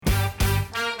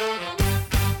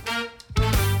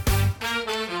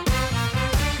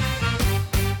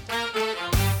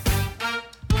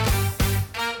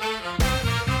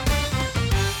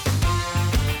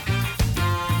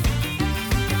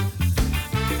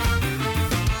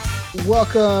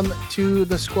Welcome to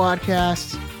the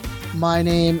Squadcast. My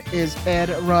name is Ed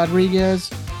Rodriguez,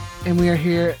 and we are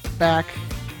here back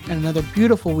in another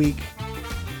beautiful week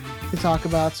to talk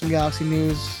about some Galaxy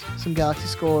news, some Galaxy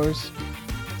scores,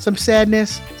 some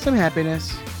sadness, some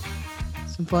happiness,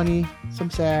 some funny, some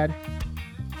sad.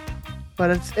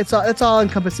 But it's all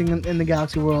encompassing in the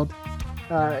Galaxy world.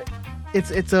 Uh,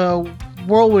 it's a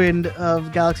whirlwind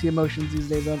of Galaxy emotions these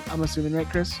days. I'm assuming, right,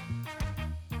 Chris?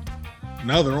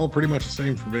 No, they're all pretty much the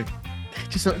same for me.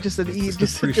 Just an pretty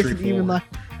just an even line.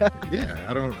 Yeah,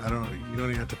 I don't. You don't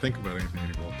even have to think about anything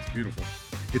anymore. It's beautiful.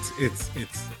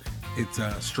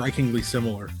 It's strikingly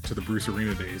similar to the Bruce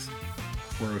Arena days,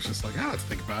 where it was just like, let's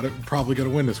think about it. We're probably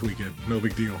gonna win this weekend. No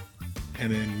big deal.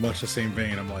 And in much the same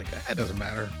vein, I'm like, it doesn't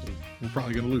matter. We're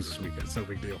probably gonna lose this weekend. It's no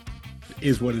big deal. It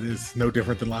is what it is. No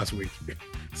different than last week.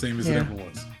 Same as it ever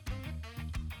was.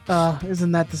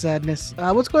 Isn't that the sadness?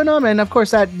 What's going on, man? Of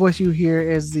course, that voice you hear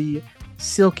is the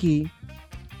silky,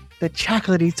 the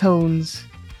chocolatey tones.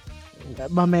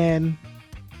 My man,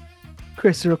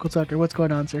 Chris Circle Tucker. What's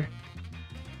going on, sir?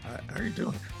 How are you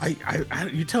doing?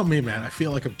 You tell me, man. I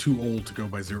feel like I'm too old to go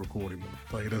by Zero Cool anymore.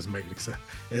 Like, it doesn't make any sense.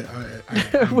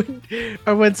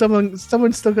 when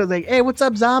someone still goes like, "Hey, what's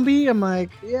up, zombie?" I'm like,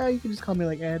 "Yeah, you can just call me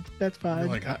like Ed. That's fine."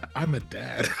 Like, I'm a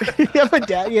dad. I'm a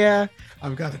dad. Yeah,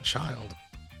 I've got a child.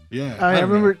 Yeah, I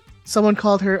remember someone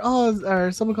called her, or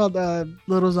someone called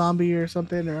little zombie or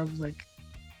something, or I was like,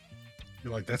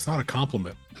 "You're like, that's not a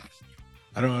compliment."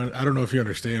 I don't know if you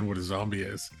understand what a zombie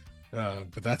is,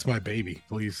 but that's my baby.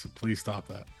 Please stop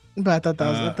that. But I thought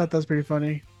that was pretty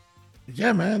funny.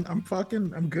 Yeah, man, I'm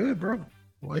good, bro.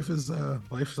 Life's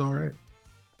all right.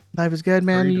 Life is good,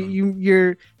 man.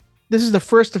 You're. This is the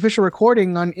first official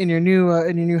recording in your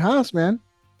new house, man.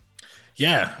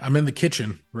 Yeah, I'm in the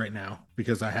kitchen right now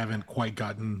because I haven't quite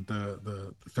gotten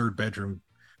the third bedroom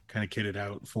kind of kitted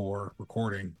out for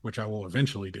recording, which I will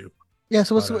eventually do. Yeah,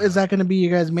 so is that going to be you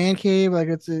guys' man cave? Like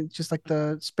it's just like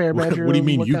the spare bedroom? What do you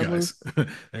mean, you guys?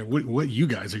 what you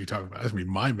guys are you talking about? That's gonna be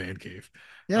my man cave.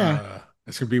 Yeah,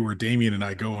 it's gonna be where Damien and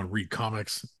I go and read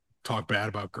comics, talk bad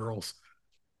about girls.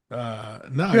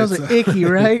 No, girls are icky,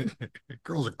 right?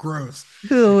 Girls are gross.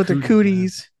 Ew, with their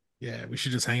cooties. Yeah, we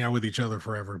should just hang out with each other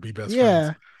forever, be best Yeah,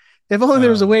 friends. if only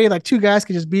there was a way like two guys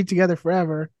could just be together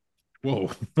forever. Whoa,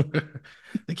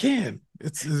 they can.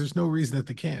 There's no reason that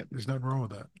they can't. There's nothing wrong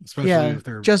with that, especially if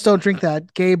they're just don't drink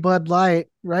that gay Bud Light,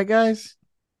 right, guys?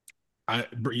 I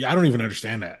don't even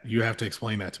understand that. You have to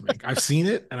explain that to me. I've seen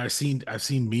it, and I've seen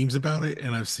memes about it,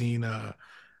 and I've seen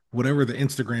whatever the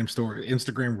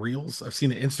Instagram reels. I've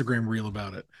seen an Instagram reel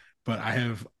about it, but I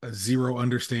have a zero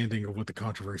understanding of what the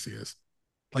controversy is.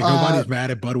 Like, nobody's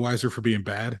mad at Budweiser for being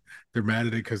bad. They're mad at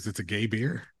it because it's a gay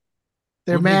beer.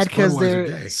 They're What mad makes because Budweiser they're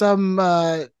gay? some.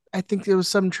 I think it was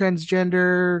some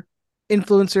transgender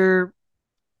influencer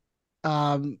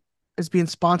is being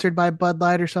sponsored by Bud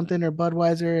Light or something or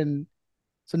Budweiser, and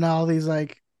so now all these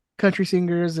like country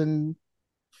singers and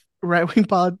right wing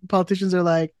politicians are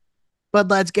like, Bud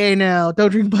Light's gay now.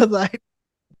 Don't drink Bud Light.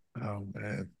 Oh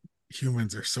man,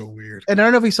 humans are so weird. And I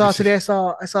don't know if you saw today. I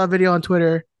saw a video on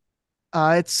Twitter.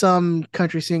 It's some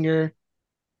country singer.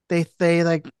 They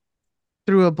like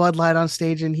threw a Bud Light on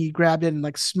stage and he grabbed it and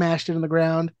like smashed it on the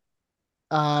ground.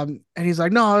 And he's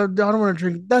like, "No, I don't want to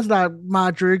drink. That's not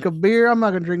my drink of beer. I'm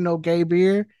not gonna drink no gay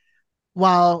beer."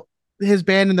 While his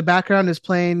band in the background is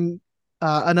playing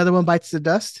Another One Bites the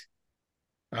Dust.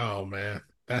 Oh man,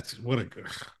 that's what a good.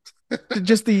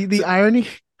 Just the irony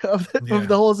of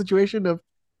the whole situation of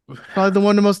probably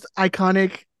one of the most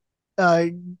iconic, uh,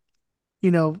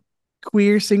 you know,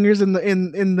 queer singers in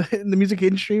the music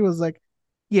industry was like,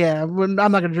 "Yeah, I'm not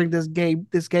gonna drink this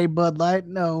gay Bud Light.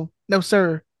 No, no,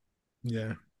 sir."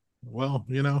 Yeah. Well,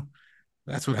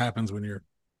 that's what happens when you're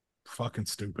fucking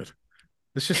stupid.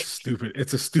 It's just stupid.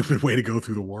 It's a stupid way to go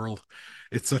through the world.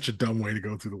 It's such a dumb way to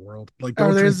go through the world. Like, Or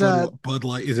don't drink there's Bud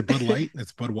Light. Is it Bud Light?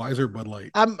 It's Budweiser, Bud Light.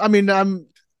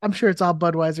 I'm sure it's all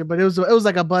Budweiser, but it was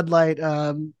like a Bud Light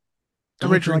Don't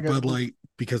original. drink Bud Light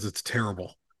because it's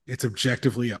terrible. It's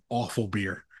objectively an awful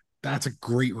beer. That's a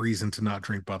great reason to not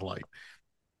drink Bud Light.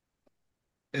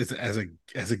 As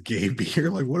a gay beer,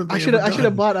 like, what have they I should have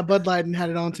done? bought a Bud Light and had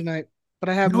it on tonight, but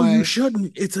I have No, you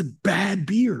shouldn't. It's a bad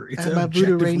beer. I have my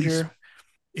Voodoo Ranger.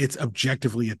 It's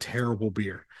objectively a terrible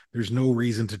beer. There's no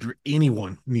reason to drink.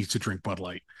 Anyone needs to drink Bud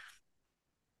Light.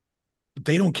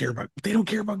 They don't care about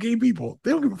gay people.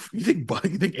 They don't give you think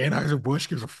Anheuser-Busch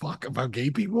gives a fuck about gay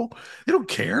people? They don't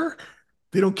care.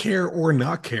 They don't care or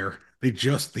not care. They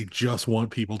just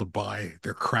want people to buy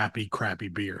their crappy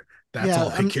beer. That's all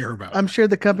they care about. I'm sure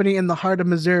the company in the heart of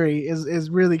Missouri is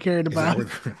really caring about.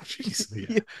 Jeez,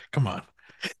 yeah. Come on.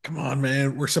 Come on,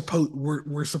 man. We're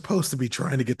supposed to be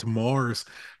trying to get to Mars.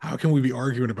 How can we be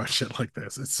arguing about shit like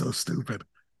this? It's so stupid.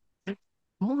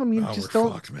 Well, I mean, Oh, we're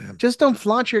fucked, man. just don't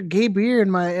flaunt your gay beer in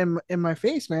my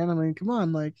face, man. I mean, come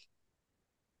on, like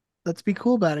let's be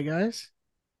cool about it, guys.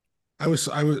 I was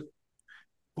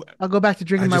I'll go back to I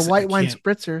drinking my just I white wine can't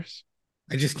spritzers.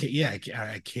 I just can't yeah,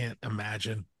 I can't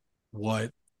imagine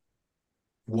what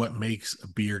what makes a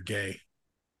beer gay.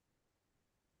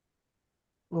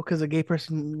 Well, because a gay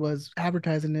person was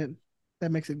advertising it,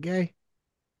 that makes it gay,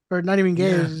 or not even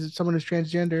gay. Yeah. Is someone who's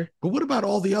transgender. But what about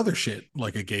all the other shit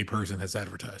like a gay person has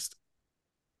advertised?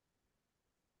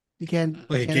 You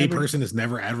Like a can't gay ever person has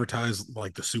never advertised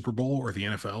like the Super Bowl or the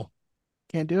NFL.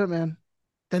 can't do it, man.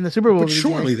 Then the Super Bowl But would be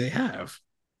gay. surely they have.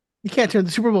 You can't turn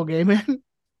the Super Bowl gay, man.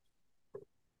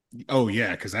 Oh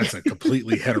yeah, because that's a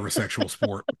completely heterosexual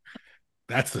sport.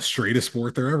 That's the straightest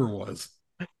sport there ever was.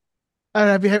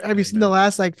 Have you Hey seen the man.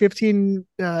 last like 15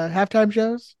 halftime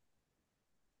shows?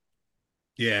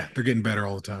 Yeah, they're getting better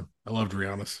all the time. I loved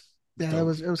Rihanna's. It's Yeah,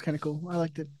 dope. it was kind of cool. I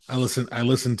liked it. I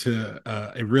listened to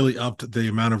it really upped the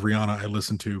amount of Rihanna I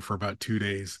listened to for about 2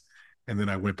 days. And then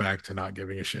I went back to not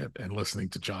giving a shit and listening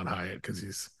to John Hyatt because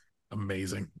he's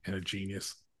amazing and a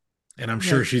genius. And I'm Yeah,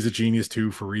 sure she's a genius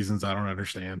too for reasons I don't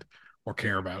understand or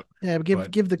care about. yeah. But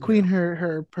But give the you queen know,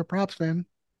 her props, man.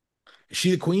 is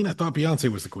she the queen? I thought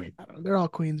Beyonce was the queen. I don't know, they're all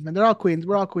queens, man. They're all queens.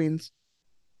 We're all queens.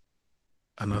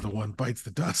 Another one bites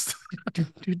the dust. Do,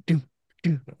 do, do, do,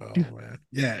 do. Oh man.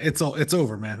 Yeah, it's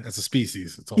over, man. As a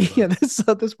species, it's all Yeah, done.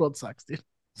 this world sucks, dude.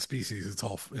 Species,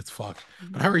 it's fucked.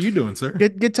 But how are you doing, sir?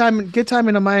 Good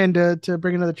timing on my end to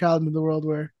bring another child into the world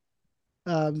where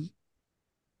um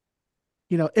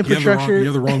You infrastructure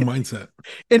have the wrong mindset.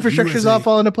 You infrastructure's all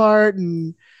falling apart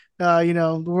and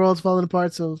the world's falling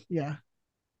apart. So yeah,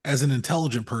 as an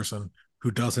intelligent person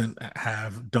who doesn't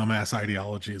have dumbass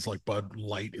ideologies like Bud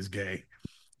Light is gay,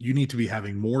 you need to be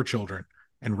having more children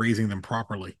and raising them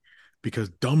properly because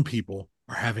dumb people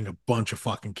are having a bunch of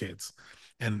fucking kids.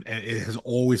 And it has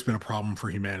always been a problem for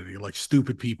humanity. Like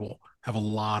stupid people have a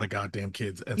lot of goddamn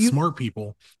kids, and you smart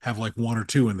people have like one or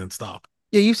two and then stop.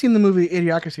 yeah, you've seen the movie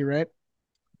Idiocracy, right?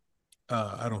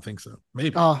 I don't think so.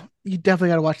 Maybe. Oh, you definitely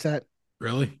got to watch that.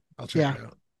 Really? I'll check Yeah, it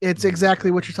out. it's Let me look it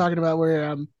exactly up what right you're now. talking about.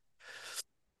 Where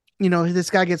this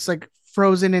guy gets like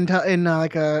frozen in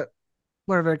like a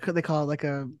whatever they call it, like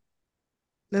a.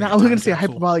 And Like I a was gonna time say a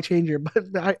capsule. hyperbolic changer, but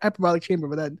hyperbolic chamber,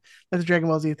 but that's a Dragon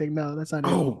Ball Z thing. No, that's not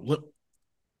it. Oh, look,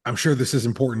 I'm sure this is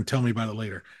important. Tell me about it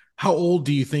later. How old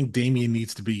do you think Damien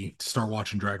needs to be to start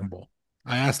watching Dragon Ball?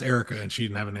 I asked Erica and she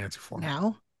didn't have an answer for me.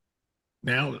 Now,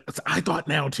 Now, I thought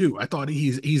now too. I thought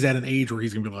he's at an age where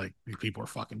he's gonna be like, these people are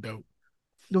fucking dope.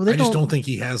 well, they I just don't. don't think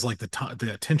he has like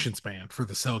the attention span for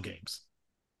the cell games.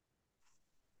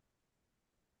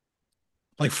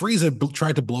 Like Frieza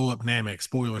tried to blow up Namek,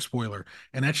 spoiler,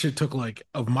 and that shit took like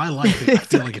of my life. I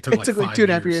feel like it took It like took like two five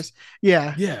and a half years. years.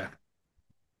 Yeah, Yeah.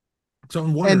 So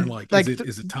I'm wondering, and like, like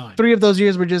is it time? three of those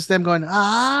years were just them going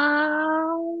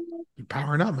You're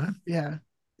powering up, man. yeah,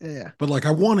 yeah. But like,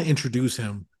 I want to introduce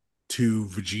him to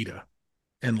Vegeta,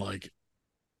 and like,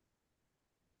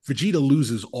 Vegeta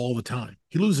loses all the time.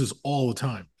 He loses all the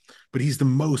time, but he's the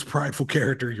most prideful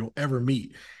character you'll ever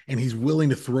meet, and he's willing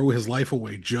to throw his life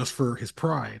away just for his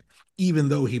pride, even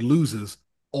though he loses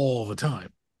all the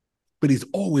time. But he's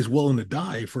always willing to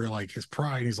die for like his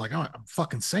pride. He's like, oh, I'm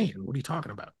fucking Saiyan. What are you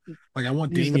talking about? Like, I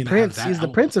want He's the Damien to have prince. that He's the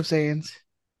prince outlook. of Saiyans.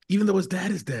 Even though his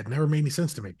dad is dead, never made any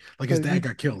sense to me. Like his Because dad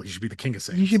got killed. He should be the king of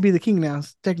you Saiyans. should be the king now,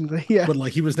 technically. Yeah. But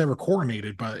like he was never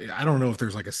coronated. But I don't know if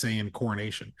there's like a Saiyan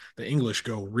coronation. The English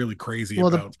go really crazy Well,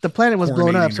 about the planet was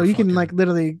blown up, coronating so their you can like fucking.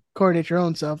 literally coordinate your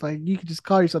own self. Like you could just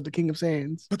call yourself the king of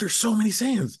Saiyans. But there's so many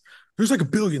Saiyans. There's like a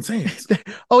billion Saiyans.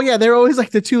 Oh yeah, they're always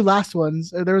like the two last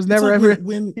ones. There was It's never like ever.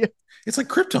 when Yeah. it's like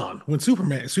Krypton when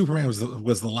Superman was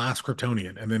the last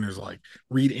Kryptonian, and then there's like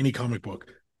read any comic book.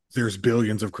 There's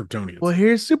billions of Well, Kryptonians.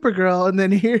 here's Supergirl, and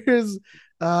then here's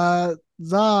uh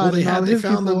Well, Zod and all they his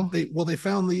found people. they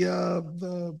found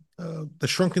the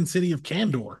shrunken city of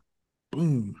Kandor.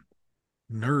 Boom,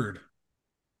 nerd,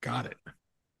 got it.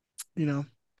 You know,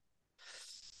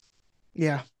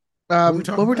 yeah. What are we What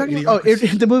talking we're about? talking about? Oh,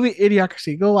 Idiocracy. the movie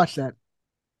Idiocracy. Go watch that.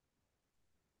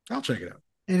 I'll check it out.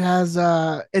 It has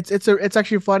it's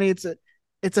actually funny. It's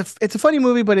a funny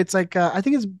movie, but it's like I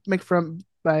think it's made from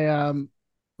by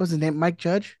what's his name, Mike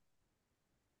Judge,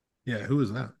 Yeah, who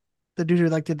is that? the dude who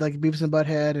like did like Beavis and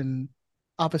Butthead and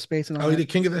Office Space and all Oh, he that. did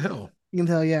King of the Hill. You can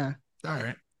tell, yeah. All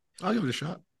right, I'll give it a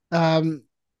shot. Um,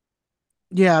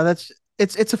 yeah, that's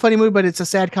it's a funny movie, but it's a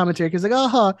sad commentary because like,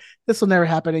 oh, this will never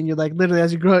happen, and you're like literally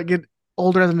as you grow get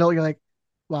older as an adult, you're like,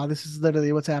 wow, this is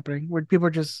literally what's happening. Where people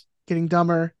are just getting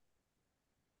dumber.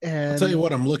 I'll tell you And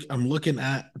what, I'm looking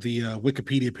at the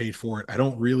Wikipedia page for it. I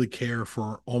don't really care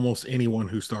for almost anyone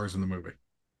who stars in the movie.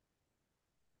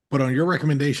 But on your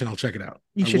recommendation, I'll check it out.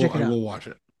 you should check I it out. will watch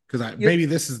it because I You, maybe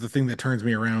this is the thing that turns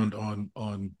me around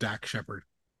on Dak Shepard.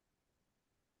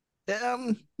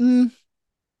 um, mm,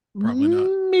 Probably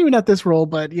not. maybe not this role,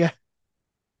 but yeah,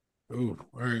 Ooh,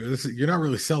 all right. You're not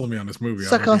really selling me on this movie. I'm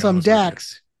suck gonna on be some honest with you.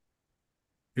 Dax.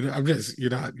 I'm just you're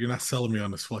not selling me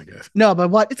on this flight yet. No, but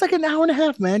what? It's like an hour and a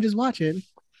half, man. Just watch it.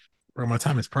 Bro, my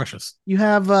time is precious. You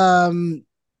have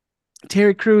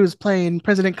Terry Crews playing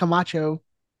President Camacho.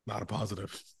 Not a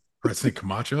positive. President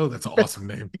Camacho. That's an awesome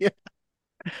name. Yeah.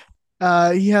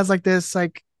 He has like this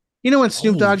like when Holy shit.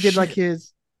 Snoop Dogg did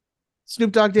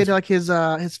He's like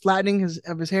his flattening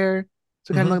of his hair,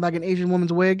 so it kind of looked mhm, like an Asian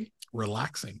woman's wig.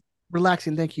 relaxing.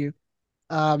 Relaxing, thank you.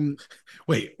 Um,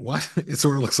 Wait, what? It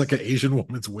sort of looks like an Asian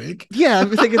woman's wig. yeah, I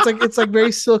think it's like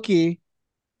very silky,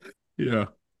 Yeah.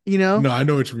 you know. No, I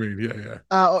know what you mean. Yeah,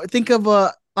 yeah. Think of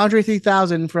Andre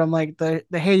 3000 from like the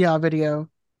Hey Ya video,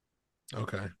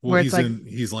 Okay. Well, where it's like,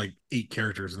 he's like eight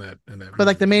characters in that but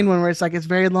like music the main video. one where it's like it's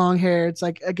very long hair. It's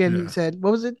like again, you Yeah. said,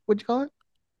 what was it? What'd you call it?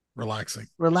 Relaxing.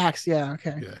 Relax. Yeah.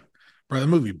 Okay. Yeah. Bro, that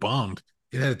movie bombed.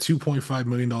 It had a $2.5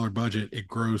 million budget. It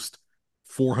grossed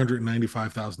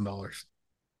 $495,000.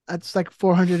 That's like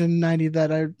 490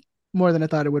 that I more than I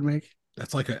thought it would make.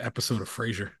 That's like an episode of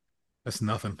Frasier. That's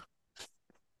nothing.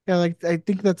 Yeah, like I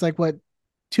think that's like what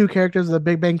two characters of the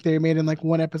Big Bang Theory made in like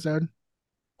one episode.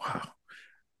 Wow.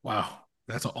 Wow.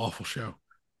 That's an awful show.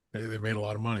 They made a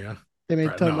lot of money, huh? They made a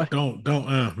Right. ton of No, money.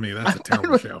 don't me. That's I, a I,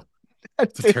 terrible don't- show. I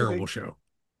didn't It's a say anything. terrible show.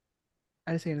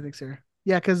 I didn't say anything, sir.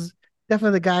 Yeah, because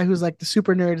definitely the guy who's like the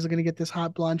super nerd is gonna get this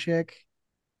hot blonde chick.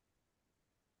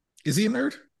 Is he a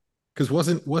nerd? Because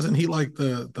wasn't he like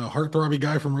the heartthrobby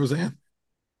guy from Roseanne?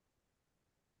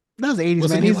 That was the 80s,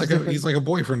 man. Wasn't he He's like just a different. he's like a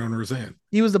boyfriend on Roseanne?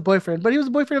 He was the boyfriend, but he was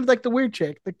the boyfriend of like the weird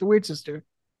chick, like the weird sister.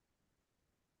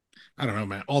 I don't know,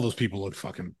 man. All those people look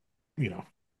fucking, you know,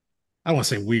 I don't want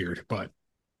to say weird, but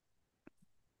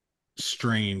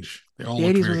strange. They all The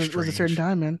looked 80s very was a certain strange.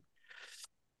 time, man.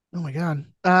 Oh my god.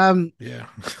 Yeah.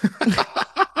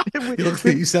 We, You look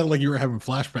we've you sound like you were having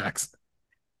flashbacks.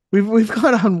 we've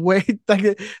gone on way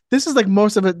like this is like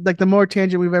most of it like the more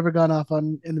tangent we've ever gone off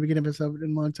on in the beginning of this episode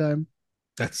in a long time.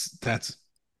 That's that's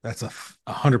that's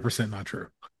 100% not true.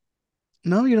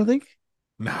 No, you don't think?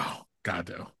 No, God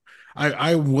no.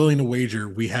 I'm willing to wager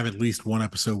we have at least one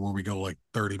episode where we go like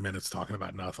 30 minutes talking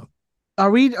about nothing. Are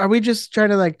we just trying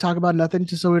to like talk about nothing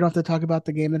just so we don't have to talk about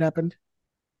the game that happened?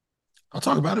 I'll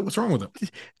talk about it. What's wrong with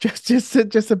it?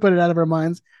 Just to put it out of our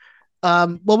minds.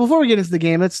 Well, before we get into the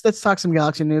game, let's talk some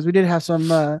Galaxy news. We did have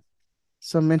some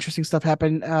interesting stuff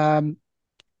happen.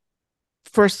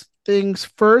 First things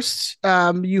first,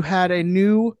 you had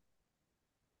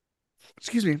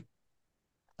excuse me,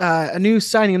 a new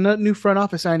signing, a new front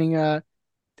office signing. They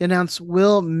announced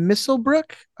Will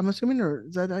Misselbrook. I'm assuming, or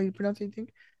is that how you pronounce anything?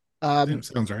 Um,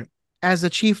 Sounds right. as the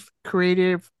chief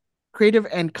creative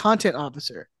and content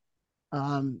officer.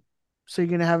 Um, so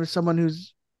you're gonna have someone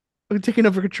who's taking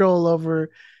over control over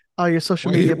all your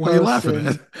social media Why are you posts laughing at?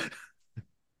 and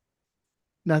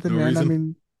nothing, No man. I reason.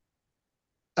 mean,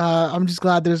 I'm just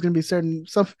glad there's gonna be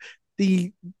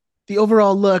the the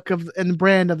overall look of and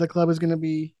brand of the club is gonna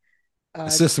be A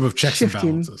system of checks and shifting.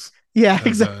 balances, Yeah, as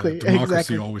exactly,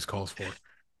 democracy exactly, always calls for.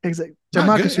 exactly.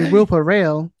 Not good. Democracy will Hey,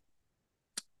 prevail.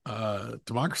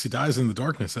 democracy dies in the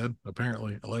darkness, Ed,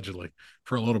 apparently, allegedly,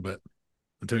 for a little bit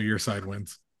until your side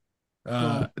wins.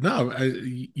 Well, No,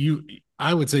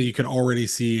 I would say you could already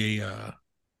see a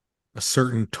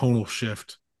certain tonal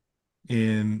shift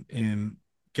in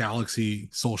Galaxy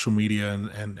social media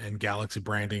and Galaxy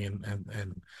branding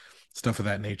and stuff of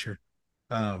that nature.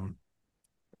 Um,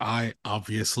 I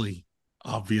obviously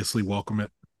welcome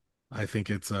it. I think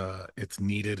it's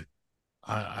needed.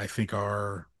 I think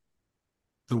our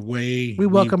the way we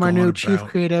we've welcome our gone new chief about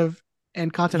creative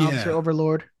and content officer, yeah,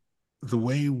 Overlord. the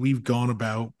way we've gone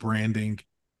about branding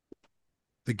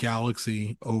the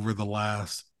Galaxy over the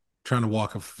last trying to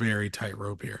walk a very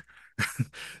tightrope here.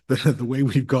 The way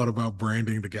we've gone about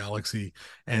branding the Galaxy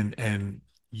and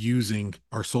using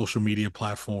our social media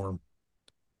platform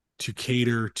to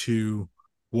cater to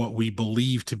what we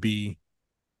believe to be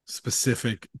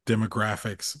specific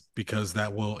demographics because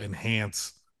that will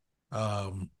enhance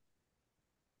um,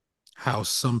 how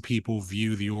some people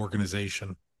view the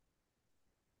organization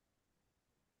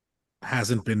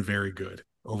hasn't been very good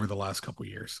over the last couple of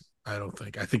years. I don't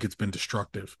think. I think it's been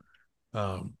destructive.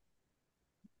 Um,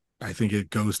 I think it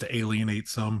goes to alienate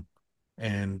some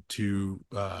and to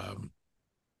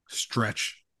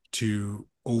stretch to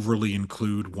overly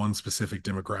include one specific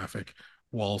demographic,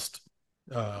 whilst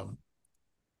um,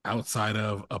 outside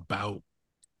of about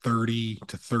 30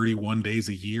 to 31 days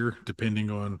a year,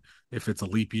 depending on if it's a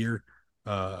leap year,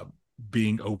 uh,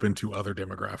 being open to other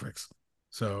demographics.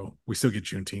 So we still get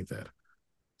Juneteenth Ed.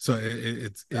 So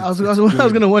it's I was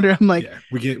good. gonna wonder. I'm like, Yeah,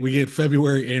 we get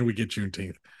February and we get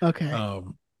Juneteenth. okay.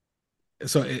 Um,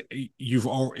 so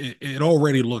it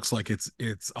already looks like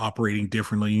it's operating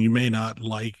differently. You may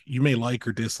like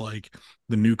or dislike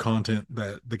the new content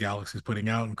that the Galaxy is putting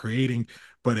out and creating,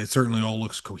 but it certainly all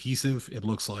looks cohesive. It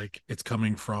looks like it's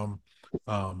coming from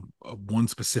one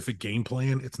specific game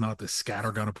plan. It's not this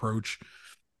scattergun approach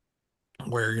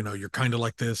where you're kind of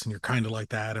like this and you're kind of like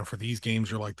that, and for these games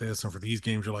you're like this and for these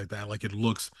games you're like that. Like, it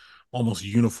looks almost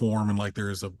uniform, and like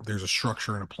there's a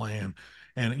structure and a plan.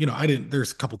 And I didn't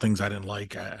there's a couple things I didn't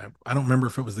like. I don't remember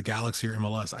if it was the Galaxy or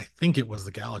MLS. I think it was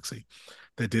the Galaxy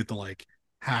that did the, like,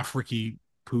 half Ricky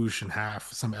Poosh and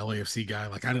half some LAFC guy.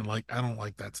 Like, I don't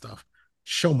like that stuff.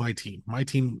 Show my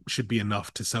team should be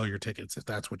enough to sell your tickets if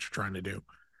that's what you're trying to do.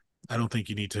 I don't think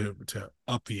you need to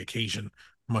up the occasion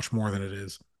much more than it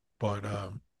is. But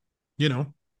you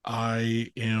know, I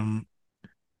am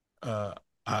uh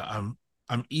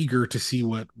I'm eager to see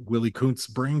what Willie Kuntz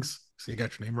brings. See, I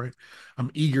got your name right. I'm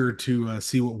eager to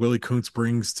see what Willie Kuntz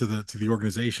brings to the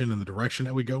organization and the direction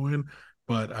that we go in.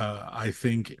 But I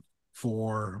think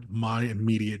for my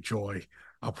immediate joy,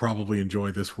 I'll probably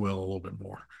enjoy this Will a little bit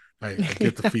more. I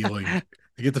get the feeling. I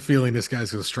get the feeling this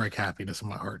guy's going to strike happiness in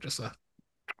my heart just a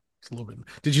little bit.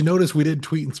 Did you notice we did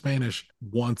tweet in Spanish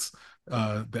once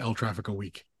the El Tráfico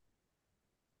week?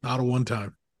 Not a one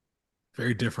time.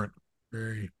 Very different.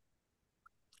 Very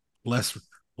less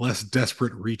less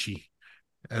desperate reachy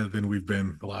than we've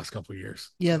been the last couple of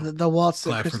years. Yeah, So the waltz that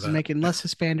glad Chris for is that. making, less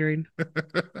Hispandering.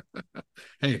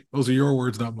 Hey, those are your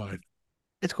words, not mine.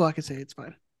 It's cool. I can say it. It's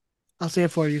fine. I'll say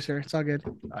it for you, sir. It's all good.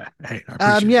 Hey, I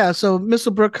appreciate it. Yeah. So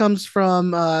Misselbrook comes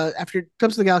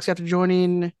to the Galaxy after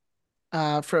joining.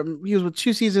 He was with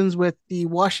 2 seasons with the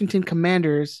Washington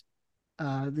Commanders,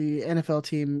 the NFL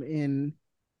team in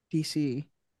DC,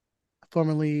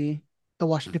 formerly the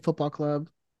Washington Football Club,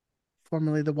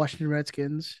 formerly the Washington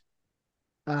Redskins.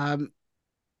 Um,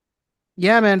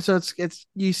 yeah, man. So it's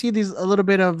you see these a little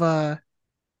bit of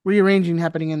rearranging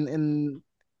happening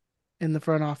in the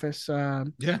front office.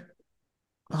 Yeah.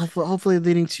 Hopefully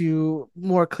leading to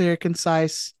more clear,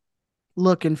 concise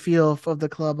look and feel of the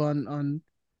club on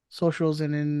socials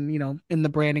and in the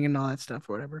branding and all that stuff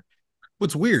or whatever.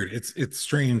 What's weird, it's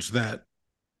strange that,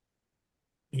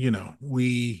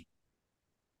 it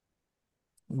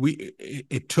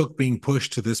took being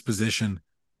pushed to this position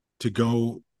to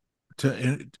go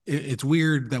to it's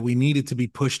weird that we needed to be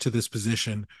pushed to this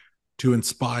position to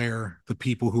inspire the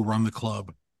people who run the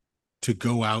club to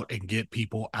go out and get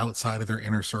people outside of their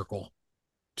inner circle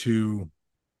to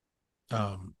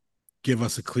um, give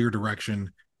us a clear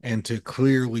direction and to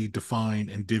clearly define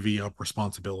and divvy up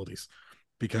responsibilities.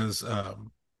 Because,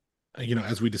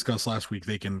 as we discussed last week,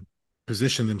 they can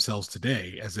position themselves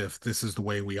today as if this is the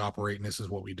way we operate and this is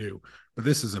what we do. But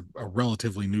this is a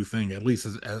relatively new thing, at least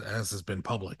as has been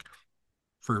public.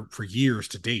 For years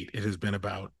to date, it has been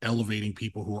about elevating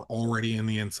people who are already in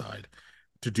the inside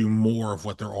to do more of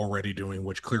what they're already doing,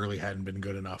 which clearly hadn't been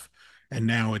good enough. And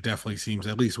now it definitely seems,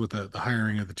 at least with the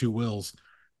hiring of the two Wills,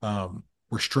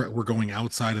 we're going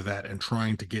outside of that and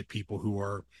trying to get people who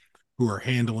are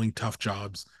handling tough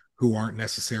jobs, who aren't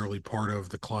necessarily part of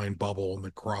the Klein bubble and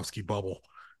the Karofsky bubble.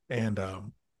 And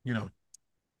you know,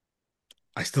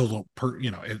 I still don't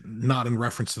not in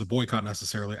reference to the boycott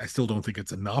necessarily. I still don't think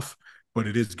it's enough, but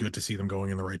it is good to see them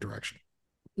going in the right direction.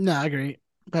 No, I agree.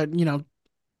 But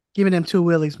give me them 2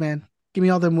 Willies, man. Give me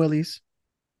all them Willies.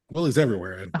 Willie's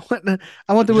everywhere, and I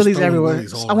want the you're just Willies throwing everywhere.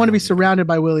 Willies all I want to be around. surrounded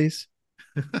by Willies.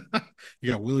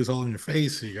 You got Willies all in your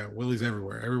face. You got Willies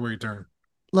everywhere you turn.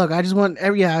 Look, I just want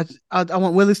I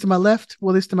want Willies to my left,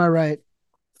 Willies to my right.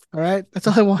 All right, that's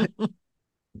all I want.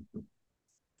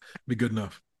 Be good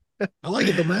enough. I like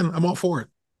it though, man. I'm all for it.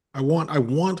 I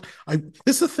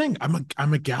this is the thing.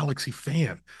 I'm a Galaxy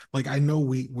fan. Like, I know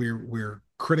we're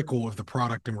critical of the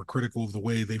product and we're critical of the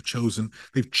way they've chosen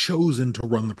to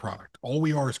run the product. All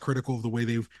we are is critical of the way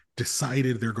they've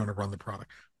decided they're going to run the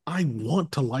product. I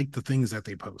want to like the things that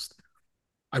they post.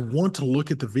 I want to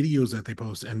look at the videos that they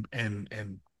post and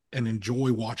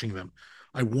enjoy watching them.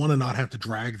 I want to not have to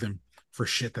drag them for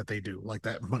shit that they do. Like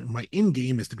that, my end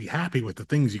game is to be happy with the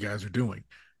things you guys are doing.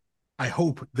 I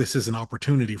hope this is an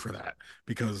opportunity for that,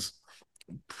 because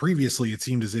previously it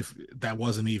seemed as if that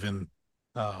wasn't even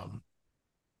um,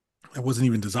 that wasn't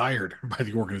even desired by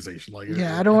the organization. Like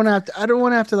Yeah, I don't want to have to. I don't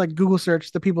want to have to like Google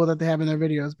search the people that they have in their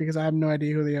videos because I have no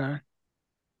idea who they are.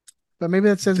 But maybe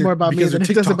that says more they're about me because they're than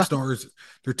it does TikTok about. stars.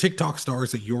 They're TikTok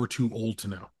stars that you're too old to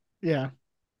know. Yeah.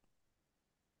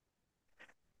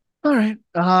 All right.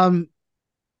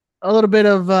 A little bit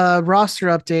of roster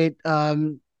update.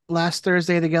 Last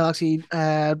Thursday, the Galaxy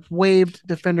waived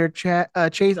defender Chase. I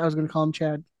was going to call him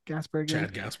Chad Gasper again.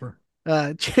 Chad Gasper.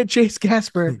 Chase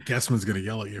Gasper. Gassman's gonna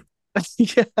yell at you.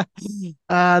 Yeah.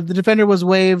 The defender was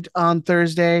waived on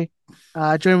Thursday.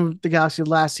 Joined the Galaxy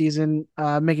last season,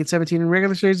 making 17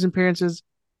 regular season appearances,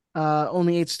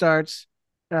 only 8 starts.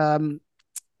 Um,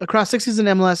 Across 6 seasons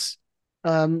in MLS,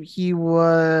 he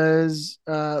was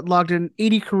logged in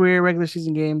 80 career regular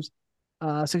season games,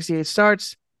 68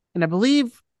 starts. And I believe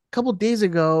a couple days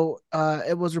ago,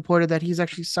 it was reported that he's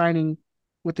actually signing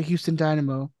with the Houston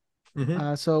Dynamo.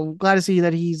 Mm-hmm. So glad to see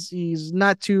that he's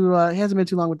not too he hasn't been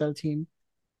too long with that team.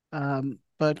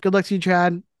 But good luck to you,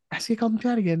 Chad. I see I called him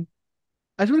Chad again.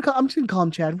 I'm just gonna call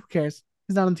him Chad. Who cares?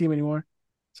 He's not on the team anymore.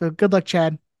 So good luck,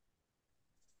 Chad.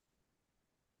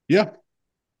 Yeah,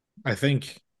 I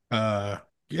think. Uh,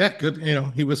 yeah, good.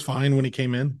 He was fine when he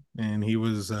came in, and he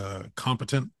was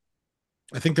competent.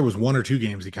 I think there was one or two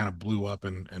games he kind of blew up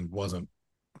and wasn't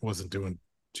doing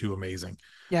too amazing.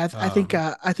 Yeah, Um,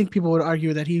 I think people would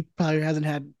argue that he probably hasn't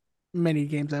had many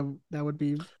games that would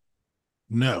be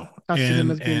no, constitute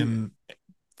him and as being and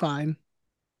fine.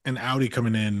 and Audi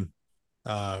coming in,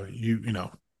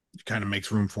 it kind of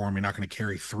makes room for him. You're not going to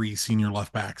carry three senior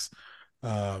left backs.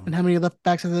 And Um, how many left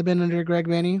backs have there been under Greg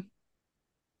Vanny?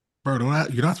 bro,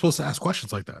 you're not supposed to ask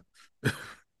questions like that.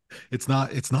 It's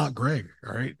not Greg.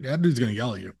 All right, that dude's gonna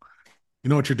yell at you. You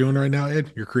know what you're doing right now,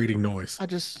 Ed? You're creating noise, I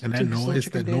just and that took his little noise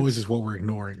chicken that noise dance. is what we're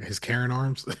ignoring. His Karen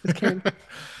arms. It's Karen.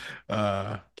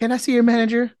 uh, Can I see your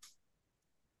manager?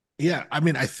 yeah, I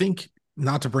mean, I think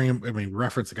not to bring him. I mean,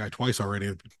 reference the guy twice already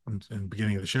in the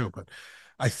beginning of the show, but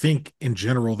I think in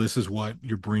general, this is what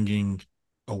you're bringing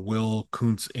a Will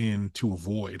Kuntz in to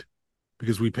avoid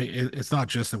because we pay. It's not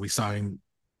just that we signed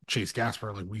Chase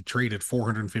Gasper; like we traded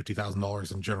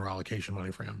 $450,000 in general allocation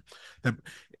money for him. That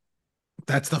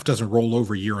that stuff doesn't roll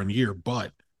over year on year,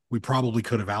 but we probably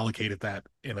could have allocated that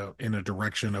in a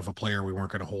direction of a player we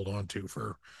weren't going to hold on to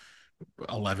for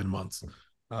 11 months.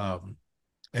 Um,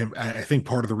 and I think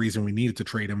part of the reason we needed to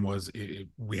trade him was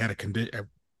we had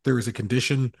there was a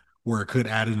condition where it could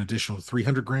add an additional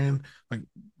 300 grand. Like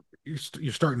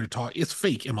you're starting to talk, it's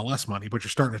fake MLS money, but you're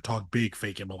starting to talk big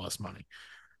fake MLS money.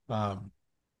 Um,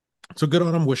 so good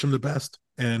on him. Wish him the best,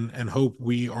 and hope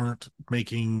we aren't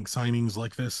making signings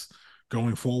like this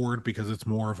going forward because it's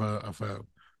more of a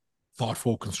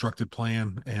thoughtful, constructed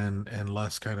plan and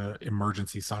less kind of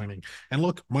emergency signing. And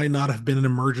look, might not have been an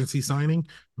emergency signing.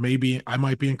 Maybe I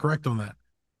might be incorrect on that,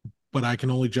 but I can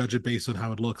only judge it based on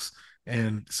how it looks.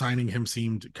 And signing him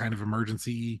seemed kind of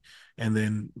emergency, and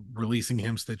then releasing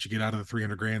him so that you get out of the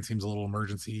 300 grand seems a little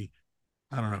emergency.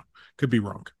 I don't know. Could be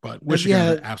wrong, but wish a guy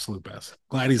Yeah, the absolute best.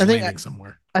 Glad he's I think landing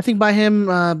somewhere. I think by him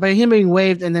being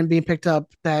waived and then being picked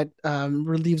up, that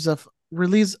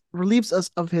relieves us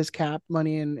of his cap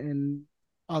money and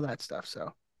all that stuff.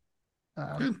 So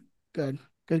um, Good. good,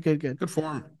 good, good, good. Good for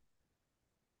him.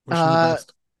 Wish him the Uh,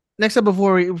 best. Next up,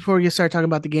 before we start talking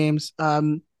about the games,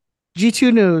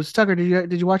 G2 news. Tucker,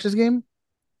 did you watch this game?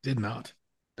 Did not.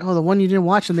 Oh, the one you didn't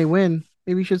watch and they win.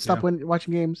 Maybe you should stop Yeah.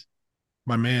 watching games.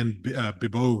 My man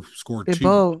Bibo scored Hey, two.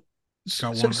 Bo,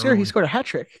 Got one sir, he early. scored a hat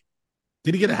trick.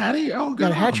 Did he get a hattie? Oh, Got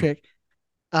good a on hat him. trick.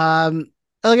 Um,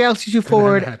 LA Galaxy 2 Could have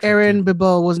had a forward hat trick too. Aaron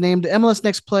Bibot was named MLS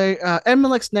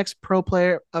Next Pro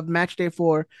Player of Match Day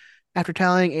 4 after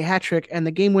tallying a hat trick and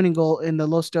the game-winning goal in the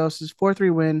Los Dos' 4-3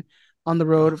 win on the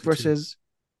road Galaxy two. versus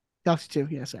Galaxy 2.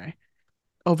 Yeah, sorry.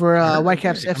 Over I heard.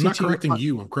 Whitecaps Hey, I'm not FC2 correcting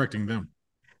you. I'm correcting them.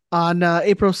 on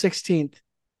April 16th.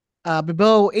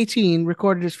 Bibot, 18,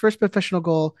 recorded his first professional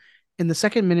goal in the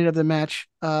second minute of the match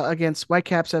against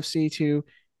Whitecaps FC2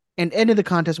 and ended the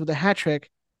contest with a hat trick.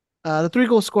 The 3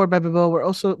 goals scored by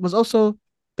Bibot was also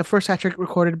the first hat trick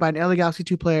recorded by an LA Galaxy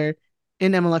 2 player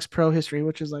in MLX Pro history,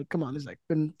 which is like, come on, there's like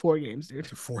been 4 games, dude.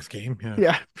 It's a fourth game. Yeah.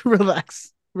 Yeah,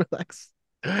 relax, relax.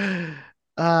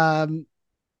 Um,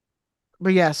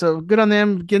 but yeah, so good on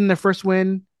them getting their first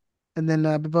win, and then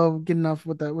Bibot getting off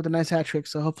with a nice hat trick.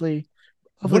 So What hopefully,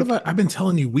 have I've been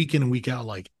telling you week in and week out,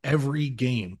 like every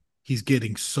game, he's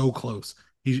getting so close.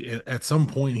 He at some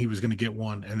point he was going to get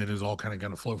one, and it is all kind of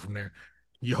going to flow from there.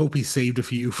 You hope he saved a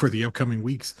few for the upcoming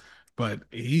weeks, but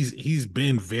he's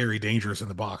been very dangerous in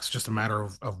the box. Just a matter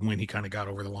of when he kind of got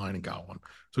over the line and got one.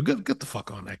 So get the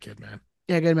fuck on that kid, man.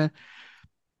 yeah, good man.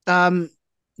 Um,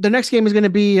 the next game is going to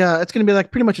be it's going to be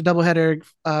like pretty much a doubleheader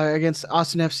against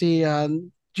Austin FC.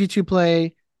 G2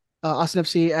 play Austin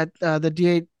FC at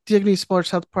the Dignity Sports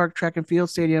Health Park Track and Field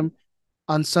Stadium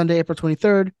on Sunday, April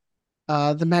 23rd.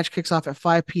 The match kicks off at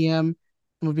 5 p.m.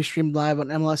 and will be streamed live on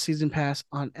MLS Season Pass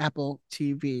on Apple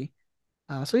TV.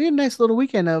 So you had a nice little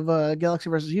weekend of Galaxy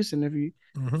versus Houston if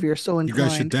Mhm. you're so You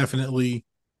guys should inclined. definitely.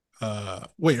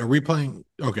 Wait, are we playing?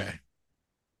 Okay,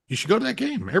 you should go to that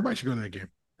game. Everybody should go to that game.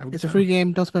 Have a good It's a free time.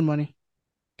 game. Don't spend money.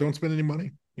 Don't spend any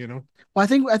money. You know, Well, I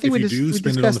think if we you just do, we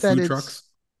spend it on the discussed that food it's trucks.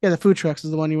 yeah the food trucks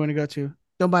is the one you want to go to.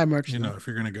 Don't buy merch You though. know, if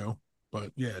you're gonna go.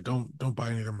 But yeah, don't buy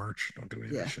any of their merch. Don't do any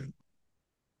of that Yeah. shit.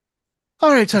 All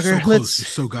right, You're so Tucker. close. You're Let's.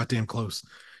 so goddamn close.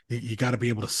 You got to be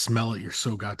able to smell it. You're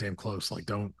so goddamn close. Like,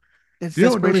 don't. It's You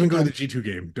know what? Don't even desperation go to the time.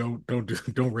 G2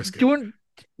 game. Don't risk Do it. you want?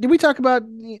 Did we talk about?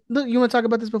 Look, you want to talk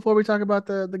about this before we talk about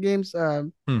the games?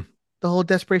 Hmm. The whole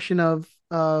desperation of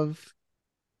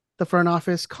the front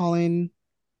office calling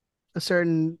a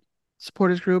certain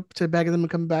supporters group to beg them to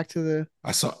come back to the.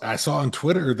 I saw on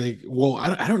Twitter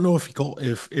I don't know if he called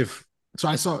if so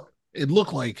I saw it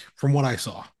looked like from what I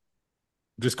saw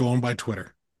just going by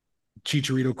Twitter,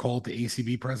 Chicharito called the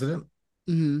ACB president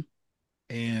Mhm.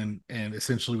 and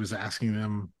essentially was asking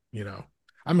them,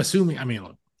 I'm assuming, I mean,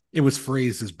 look, it was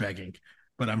phrased as begging,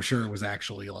 but I'm sure it was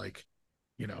actually like,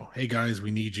 hey guys, we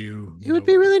need you. It would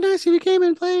be really nice if you came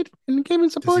and played and came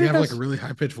and Does he supported have like a us. really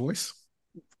high pitched voice?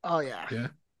 Oh yeah, Yeah.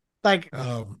 like he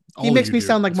All of makes you me do,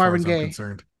 sound like as far Marvin as I'm Gaye.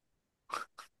 concerned.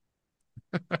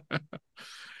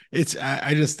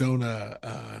 I just don't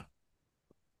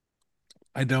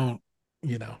I don't,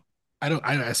 you know, I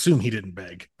assume he didn't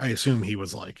beg. I assume he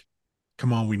was like,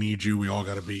 come on, we need you. We all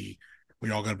got to be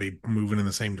moving in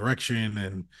the same direction.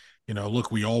 And,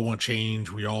 look, we all want change.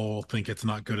 We all think it's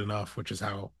not good enough, which is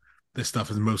how this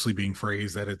stuff is mostly being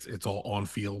phrased, that it's all on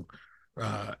field.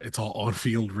 It's all on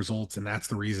field results. And that's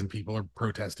the reason people are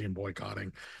protesting and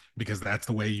boycotting, because that's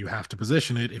the way you have to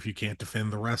position it if you can't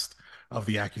defend the rest of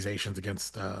the accusations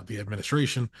against the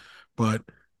administration. But,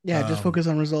 Yeah, just um, focus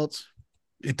on results.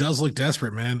 it does look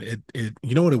desperate, man. It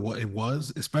you know what it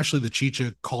was, especially the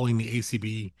Chicha calling the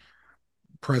ACB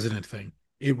president thing.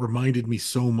 It reminded me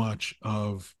so much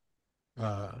of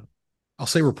uh I'll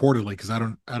say reportedly, because I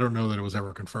don't know that it was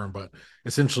ever confirmed, but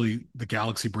essentially the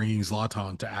Galaxy bringing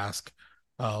Zlatan to ask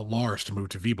Lars to move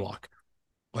to V Block.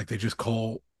 Like they just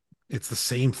call it's the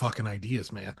same fucking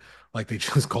ideas, man. Like they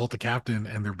just called the captain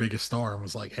and their biggest star and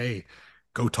was like, hey,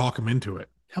 go talk him into it,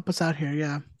 Help us out here.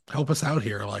 Yeah. help us out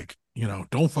here. Like,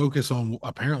 don't focus on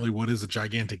apparently what is a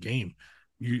gigantic game.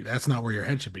 That's not where your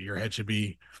head should be. Your head should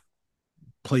be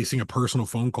placing a personal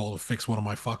phone call to fix one of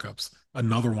my fuck ups,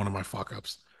 another one of my fuck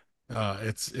ups.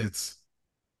 It's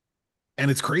and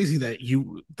it's crazy that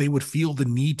they would feel the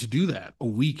need to do that a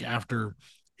week after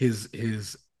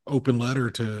his open letter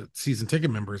to season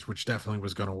ticket members, which definitely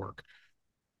was going to work.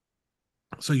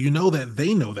 So that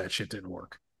they know that shit didn't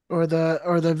work. Or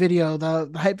the video,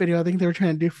 the hype video. I think they were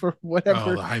trying to do for Oh,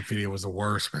 whatever the hype video was the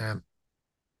worst, man.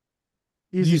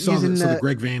 You using saw using the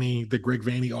Greg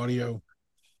Vanny audio,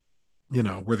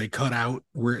 where they cut out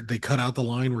the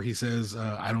line where he says,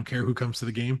 "I don't care who comes to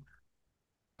the game."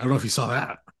 I don't know if you saw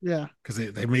that, yeah. because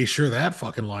they made sure that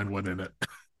fucking line wasn't in it.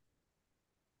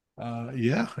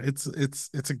 Yeah, it's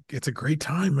a great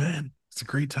time, man. It's a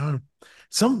great time.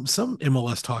 Some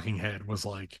MLS talking head was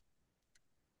like,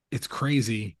 "It's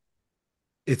crazy.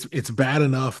 It's bad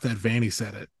enough that Vanny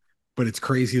said it, but it's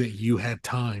crazy that you had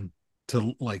time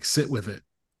to like sit with it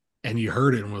and you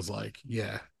heard it and was like,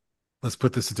 yeah, let's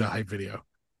put this into a hype video."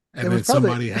 It And was then probably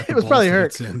somebody had it the was balls probably to hit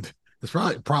Herc. send. It's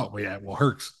probably yeah. Well,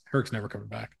 Herc's never coming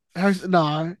back.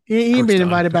 No, he ain't Herc's been done.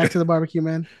 invited back to the barbecue,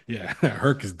 man. Yeah,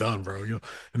 Herc is done, bro. You'll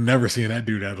never see that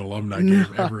dude at an alumni No,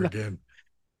 game ever no. again.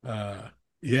 Uh,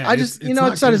 yeah, I it's just it's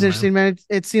it's not not as good, man. interesting, man.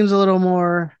 It seems a little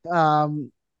more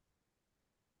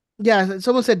yeah,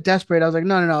 someone said desperate. I was like,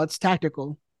 no, no, no, it's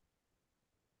tactical.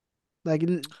 Like,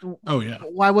 Oh yeah,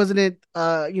 why wasn't it,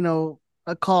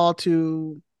 a call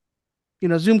to,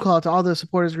 Zoom call to all the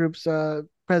supporters groups,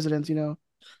 presidents?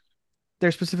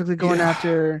 They're specifically going yeah.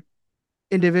 after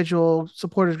individual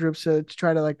supporters groups to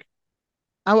try to like,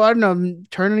 I don't know,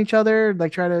 turn on each other,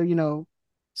 like try to,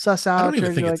 suss I don't out, even try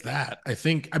to think it's like,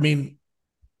 that. I mean,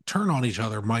 turn on each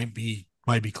other might be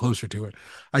closer to it.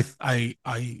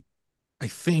 I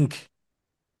think,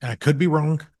 and I could be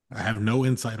wrong. I have no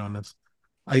insight on this.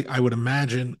 I would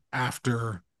imagine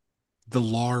after the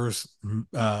Lars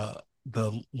uh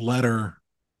the letter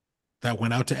that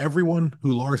went out to everyone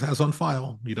who Lars has on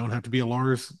file. You don't have to be a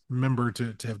Lars member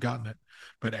to have gotten it,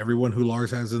 but everyone who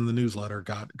Lars has in the newsletter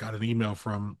got an email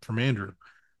from Andrew.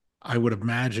 I would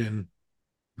imagine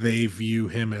they view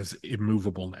him as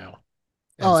immovable now.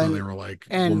 And Oh, so they were like,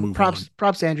 we'll and move on.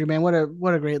 props to Andrew, man. What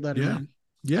a great letter, Yeah. man.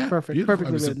 Yeah. Perfect, Beautiful. I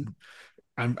perfectly was written.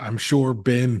 I'm sure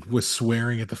Ben was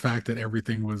swearing at the fact that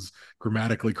everything was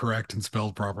grammatically correct and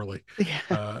spelled properly.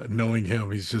 Yeah, Knowing him,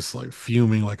 he's just like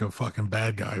fuming like a fucking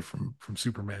bad guy from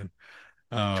Superman.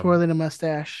 Um, twirling a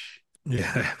mustache.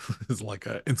 yeah, it's like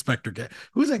a Inspector Gadget.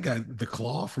 Who's that guy? The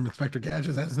Claw from Inspector Gadget?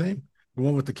 Is that his name? The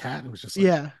one with the cat? It was just like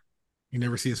Yeah. you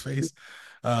never see his face.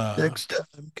 Uh, Next time,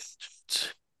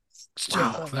 next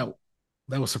wow, time.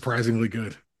 that was surprisingly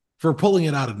good for pulling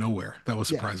it out of nowhere. That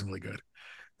was Yeah. surprisingly good.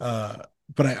 Uh,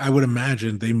 but I would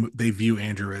imagine they view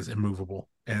Andrew as immovable,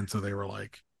 and so they were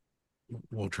like,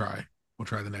 we'll try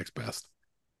the next best,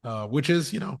 which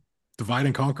is divide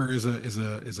and conquer is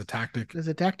a tactic There's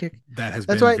a tactic. that has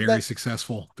That's been why very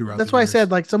successful throughout the that's why I years.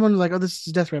 said like someone was like, oh, this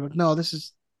is death ray. But no, this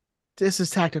is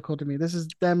tactical to me. This is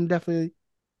them definitely.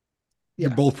 You're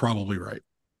Yeah, both probably right.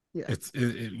 yeah.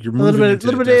 You're A moving little into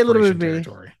bit A, a little bit desperation B.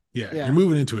 territory. Yeah, you're Yeah.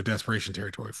 moving into a desperation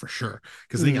territory for sure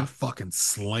because they Mm. got fucking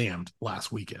slammed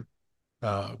last weekend,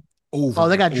 uh, Oh, over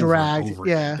they and got over and dragged. over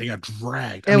again. Yeah, They got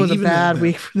dragged. I it mean, was a even bad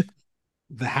week for them.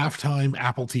 the halftime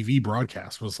Apple TV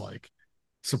broadcast was like,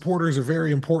 supporters are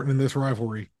very important in this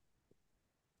rivalry,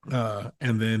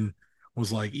 and then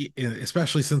was like,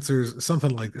 especially since there's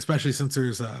something like, especially since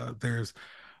there's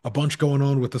a bunch going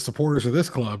on with the supporters of this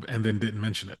club, and then didn't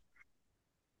mention it.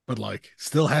 But like,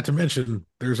 still had to mention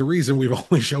there's a reason we've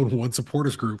only shown one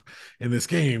supporters group in this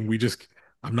game.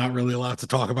 I'm not really allowed to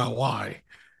talk about why.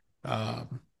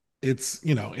 Um, it's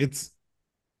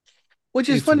Which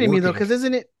is it's funny to me though, working. because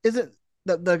isn't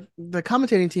the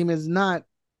commentating team is not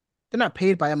they're not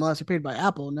paid by MLS, they're paid by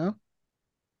Apple, no?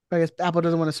 I guess Apple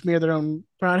doesn't want to smear their own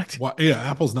product. Why? Yeah,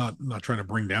 Apple's not trying to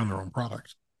bring down their own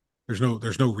product. There's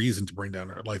no reason to bring down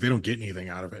their, like, they don't get anything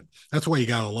out of it. That's why you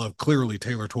gotta love. Clearly,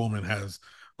 Taylor Twellman has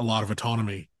a lot of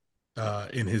autonomy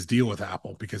in his deal with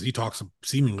Apple because he talks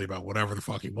seemingly about whatever the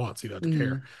fuck he wants. He doesn't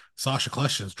care. Mm. Sasha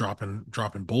Kleshin's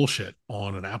dropping bullshit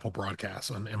on an Apple broadcast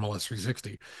on MLS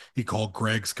 360. He called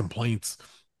Greg's complaints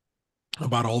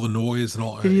about all the noise and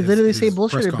all Did he literally say his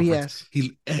bullshit press or conference.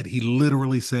 BS? He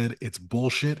literally said it's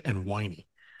bullshit and whiny.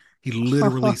 He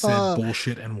literally said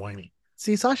bullshit and whiny.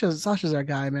 See, Sasha's our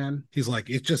guy, man. He's like,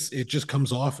 it just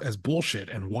comes off as bullshit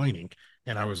and whining.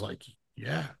 And I was like,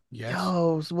 yeah, yes,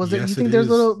 Yo, was it? You yes, it think there's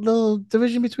a is. little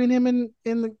division between him and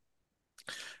in the?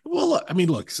 Well, I mean,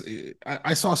 look,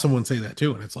 I saw someone say that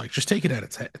too, and it's like, just take it at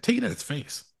its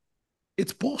face.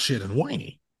 It's bullshit and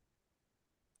whiny.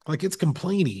 Like, it's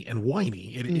complainy and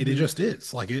whiny. It Mm-hmm. just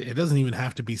is. Like, it doesn't even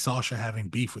have to be Sasha having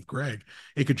beef with Greg.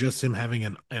 It could just him having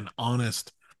an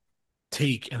honest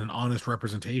take and an honest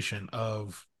representation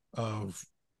of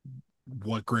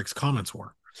what Greg's comments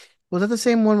were. Was that the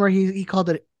same one where he called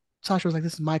it? Sasha was like,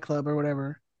 "This is my club" or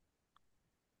whatever.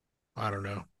 I don't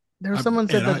know. There was someone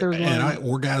said that there was I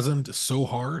one. orgasmed so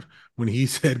hard when he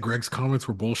said Greg's comments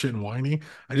were bullshit and whiny.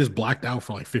 I just blacked out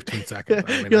for like 15 seconds.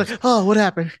 I mean, You're like, "Oh, what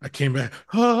happened?" I came back,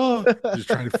 oh, just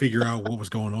trying to figure out what was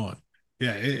going on.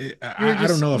 Yeah, I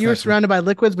don't know if You were that's, surrounded by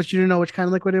liquids, but you didn't know which kind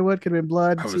of liquid it would. Could have been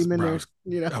blood, I was, semen, bro, or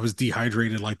you know. I was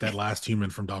dehydrated like that last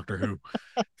human from Doctor Who.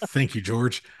 Thank you,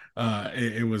 George.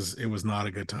 It was not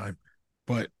a good time,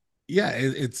 but yeah,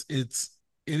 it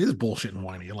is bullshit and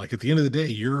whiny. Like, at the end of the day,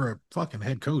 you're a fucking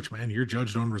head coach, man. You're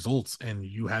judged on results, and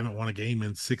you haven't won a game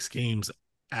in 6 games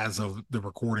as of the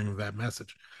recording of that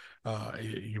message.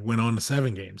 You went on to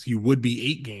 7 games. You would be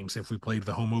 8 games if we played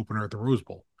the home opener at the Rose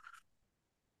Bowl.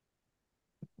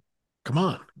 Come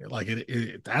on, like,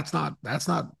 that's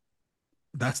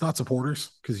not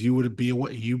supporters, because you would be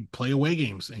away. You play away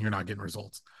games and you're not getting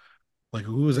results. Like,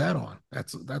 who is that on?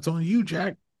 That's on you,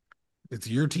 Jack. It's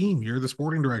your team. You're the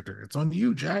sporting director. It's on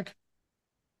you, Jack.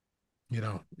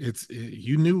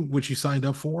 You knew what you signed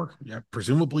up for. Yeah,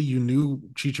 presumably you knew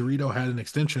Chicharito had an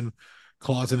extension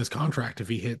clause in his contract if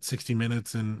he hit 60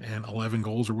 minutes and 11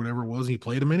 goals or whatever it was. He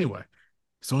played him anyway.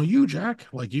 It's on you, Jack.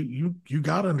 Like, you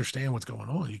got to understand what's going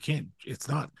on. You can't. It's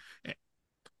not,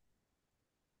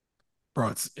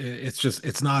 bro. It's just,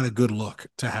 it's not a good look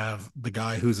to have the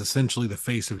guy who's essentially the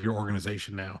face of your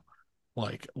organization now,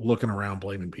 like, looking around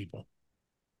blaming people.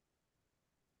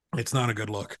 It's not a good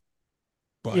look.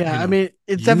 But Yeah, I mean,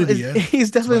 it's unity, definitely Ed.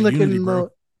 he's It's definitely about unity, looking a bro.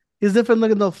 little he's definitely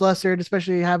looking a little flustered,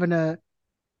 especially having to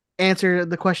answer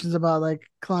the questions about like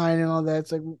Klein and all that.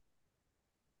 It's like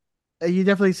you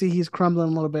definitely see he's crumbling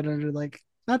a little bit under like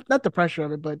not the pressure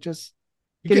of it, but just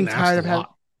You're getting getting asked tired a of having lot.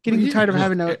 Like, getting tired of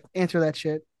having look, to answer that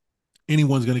shit.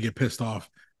 anyone's going to get pissed off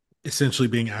essentially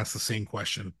being asked the same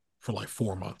question for like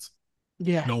 4 months.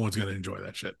 Yeah. No one's going to enjoy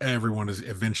that shit. Everyone is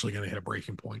eventually going to hit a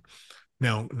breaking point.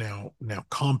 Now,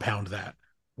 compound that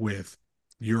with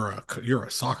you're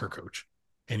a soccer coach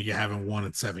and you haven't won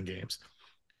in 7 games.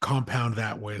 Compound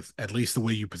that with at least the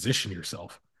way you position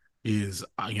yourself is,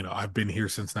 I've been here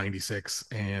since 96,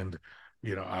 and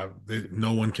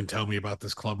no one can tell me about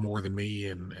this club more than me,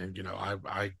 and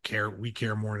I care, we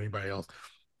care more than anybody else.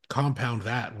 Compound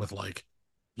that with, like,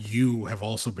 you have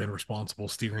also been responsible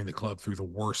steering the club through the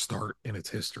worst start in its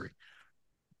history.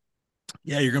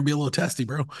 Yeah, you're gonna be a little testy,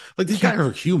 bro. Like, these Yeah. guys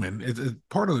are human.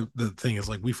 Part of the thing is,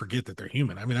 like, we forget that they're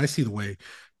human. I mean, I see the way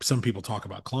some people talk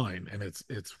about Klein, and it's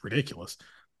ridiculous.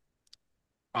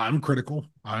 I'm critical.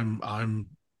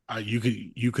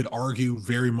 You could argue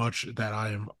very much that I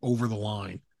am over the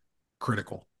line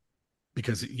critical,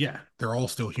 because yeah, they're all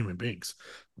still human beings,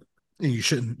 and you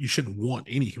shouldn't want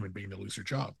any human being to lose their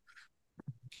job.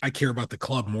 I care about the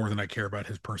club more than I care about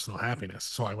his personal happiness.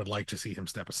 So I would like to see him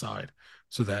step aside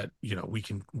so that, we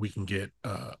can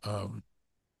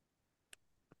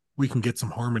get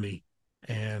some harmony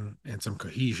and some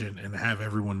cohesion and have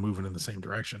everyone moving in the same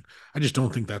direction. I just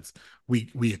don't think that's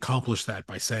we accomplish that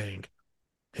by saying,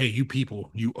 hey, you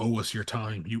people, you owe us your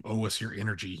time, you owe us your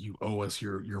energy, you owe us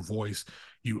your voice,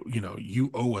 you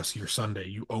owe us your Sunday,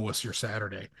 you owe us your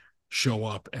Saturday. Show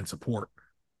up and support.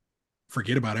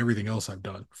 Forget about everything else I've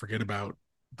done. Forget about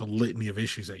the litany of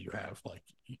issues that you have. Like,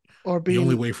 Or the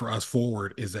only being way for us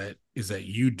forward is that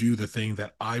you do the thing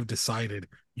that I've decided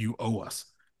you owe us,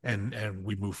 and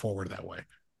we move forward that way.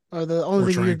 or the only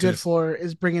Or thing you're trying to, good for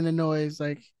is bringing the noise.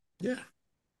 Like, yeah,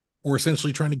 or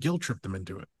essentially trying to guilt trip them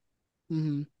into it.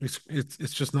 mhm.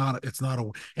 It's just not, it's not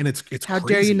a, and it's How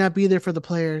dare you crazy. not be there for the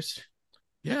players?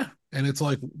 Yeah, and it's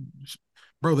like,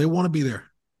 bro, they want to be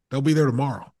there. They'll be there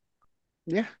tomorrow.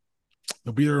 Yeah.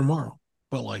 They'll be there tomorrow.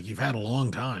 But, like, you've had a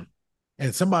long time.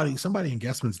 And somebody in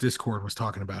Guessman's Discord was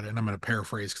talking about it, and I'm going to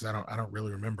paraphrase because I don't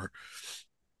really remember.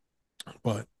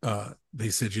 But they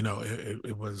said,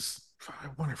 it was. I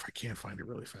wonder if I can't find it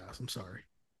really fast. I'm sorry.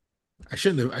 I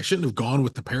shouldn't have gone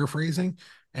with the paraphrasing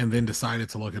and then decided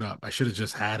to look it up. I should have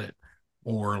just had it,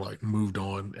 or like moved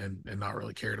on and not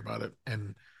really cared about it.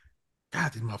 And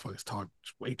God, these motherfuckers talk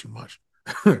way too much.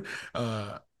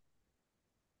 uh,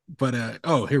 but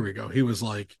oh, here we go. He was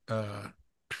like, the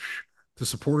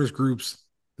supporters groups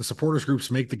the supporters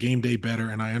groups make the game day better,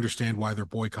 and I understand why they're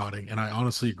boycotting, and I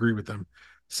honestly agree with them.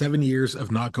 7 years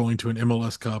of not going to an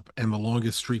MLS Cup, and the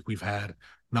longest streak we've had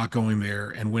not going there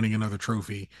and winning another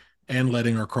trophy, and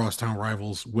letting our crosstown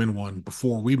rivals win one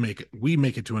before we make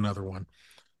it to another one.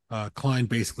 Klein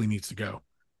basically needs to go.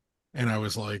 And I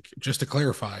was like, just to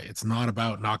clarify, it's not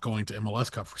about not going to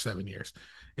MLS Cup for 7 years.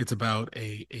 It's about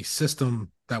a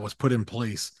system that was put in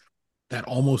place that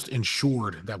almost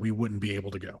ensured that we wouldn't be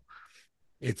able to go.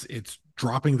 It's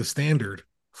dropping the standard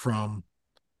from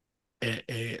a,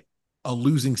 a, a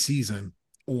losing season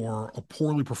or a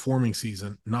poorly performing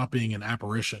season not being an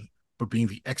apparition, but being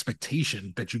the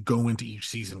expectation that you go into each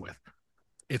season with.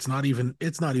 It's not even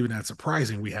that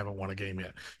surprising we haven't won a game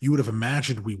yet. You would have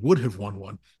imagined we would have won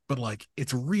one, but, like,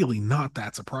 it's really not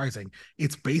that surprising.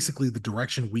 It's basically the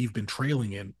direction we've been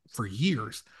trailing in for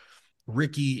years.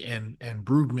 Ricky and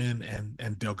Brugman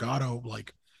and Delgado,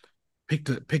 like, picked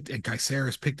and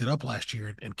Caceres picked it up last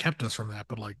year and kept us from that.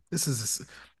 But, like,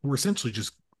 we're essentially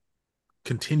just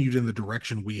continued in the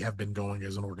direction we have been going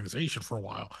as an organization for a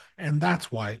while, and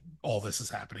that's why all this is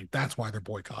happening. That's why they're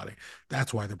boycotting.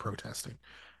 That's why they're protesting.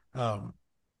 Um,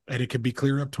 and it could be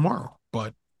cleared up tomorrow,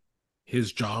 but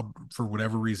his job, for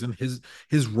whatever reason,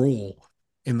 his role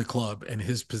in the club and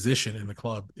his position in the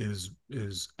club is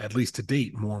at least to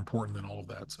date more important than all of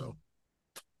that. So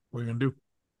what are you gonna do?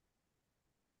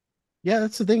 Yeah,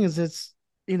 that's the thing is it's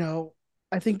you know,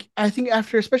 I think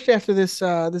after especially after this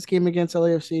game against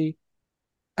LAFC,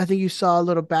 I think you saw a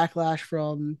little backlash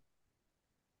from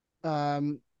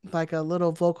um like a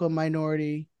little vocal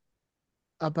minority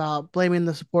about blaming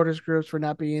the supporters groups for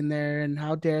not being there and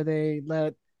how dare they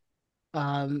let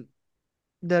um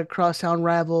the crosstown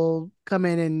rival come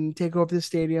in and take over the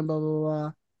stadium, blah blah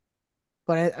blah.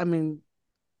 But I mean,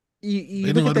 They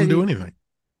you didn't look at let that, them do anything.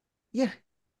 yeah,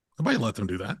 Nobody let them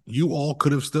do that. You all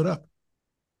could have stood up.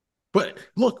 But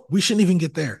look, we shouldn't even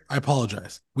get there. I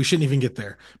apologize. We shouldn't even get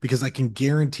there, because I can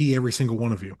guarantee every single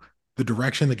one of you the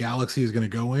direction the Galaxy is going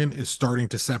to go in is starting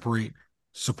to separate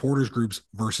supporters groups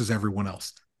versus everyone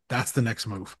else. That's the next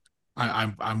move.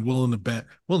 I'm willing to bet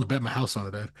my house on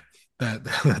it, Ed, that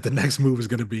that the next move is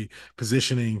going to be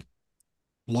positioning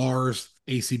Lars,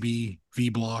 ACB, V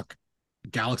Block,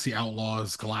 Galaxy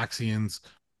Outlaws, Galaxians,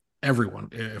 everyone.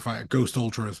 If I Ghost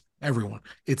Ultras, everyone.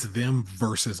 It's them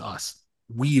versus us.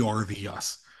 We are the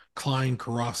us. Klein,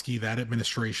 Karofsky, that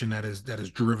administration that has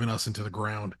driven us into the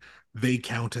ground, they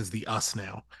count as the us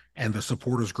now, and the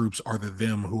supporters groups are the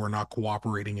them who are not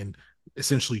cooperating and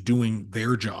essentially doing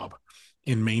their job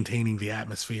in maintaining the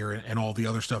atmosphere and all the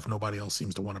other stuff nobody else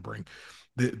seems to want to bring.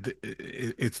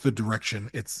 It's the direction.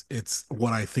 It's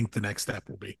what I think the next step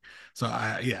will be. So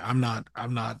I'm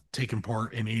not taking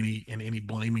part in any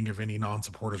blaming of any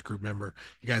non-supporters group member.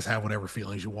 You guys have whatever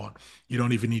feelings you want. You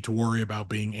don't even need to worry about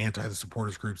being anti the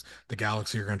supporters groups. The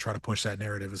Galaxy are going to try to push that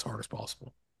narrative as hard as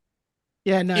possible,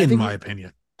 Yeah, no, in my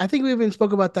opinion. I think we even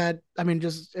spoke about that. I mean,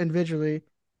 just individually,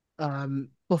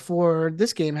 before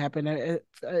this game happened.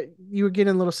 You were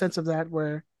getting a little sense of that,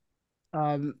 where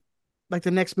um, like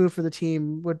the next move for the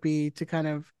team would be to kind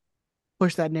of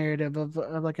push that narrative of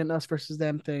like an us versus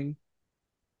them thing.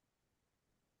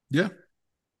 Yeah,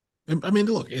 I mean,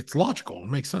 look, it's logical. It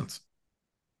makes sense.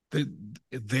 They,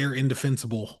 they're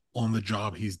indefensible on the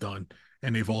job he's done,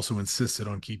 and they've also insisted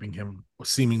on keeping him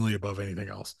seemingly above anything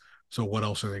else. So what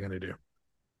else are they going to do?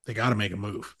 They got to make a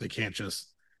move. They can't just.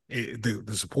 The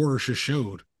supporters just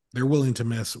showed they're willing to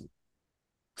miss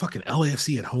fucking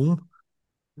LAFC at home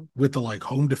with the like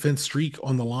home defense streak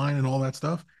on the line and all that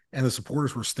stuff, and the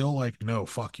supporters were still like, "No,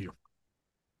 fuck you."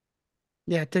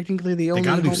 Yeah, technically the They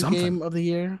got only to do home something. game of the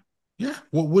year. Yeah,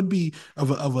 what would be of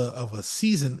a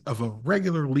season of a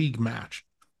regular league match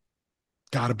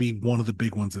got to be one of the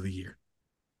big ones of the year.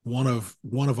 One of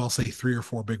I'll say three or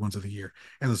four big ones of the year,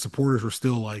 and the supporters were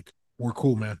still like, "We're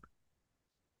cool, man,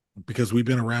 because we've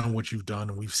been around what you've done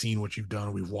and we've seen what you've done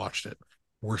and we've watched it.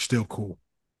 We're still cool.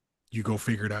 You go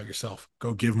figure it out yourself.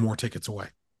 Go give more tickets away."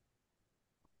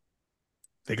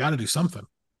 They got to do something.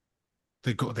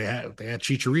 They had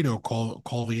Chicharito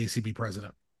call the ACB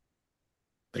president.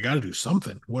 They got to do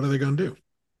something. What are they going to do?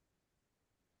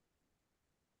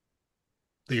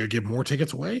 They got to give more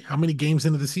tickets away. How many games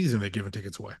into the season are they giving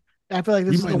tickets away? I feel like We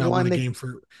this is the might not win one a they. game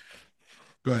for.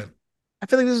 Go ahead. I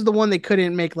feel like this is the one they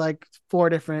couldn't make like four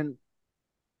different.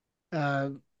 Uh,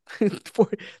 four,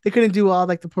 they couldn't do all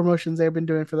like the promotions they've been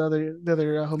doing for the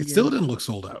other home It still games, didn't look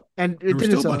sold out. and it There were didn't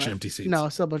still a sell bunch of out. empty seats. No,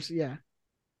 still a bunch. Yeah,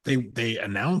 They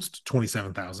announced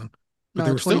 27,000, but there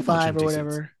no, were still a bunch of 25 or empty seats.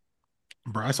 whatever.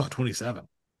 Bro, I saw 27.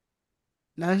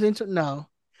 No, no.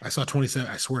 I saw 27.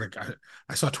 I swear to God,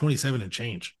 I saw 27 and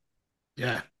change.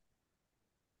 Yeah.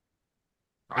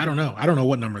 I don't know. I don't know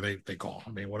what number they call.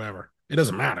 I mean, whatever. It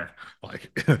doesn't matter.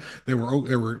 Like there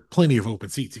were plenty of open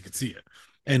seats. You could see it.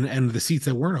 And the seats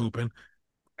that weren't open,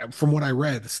 from what I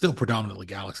read, still predominantly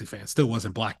Galaxy fans. Still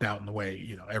wasn't blacked out in the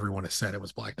way, everyone has said it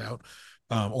was blacked out.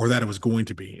 Or that it was going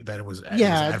to be, that it was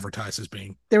Yeah, advertised as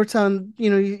being. they were telling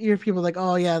you hear people like,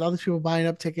 oh yeah, all these people buying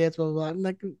up tickets, blah blah blah. I'm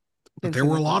like, But didn't there seem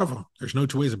were a like lot that. of them. There's no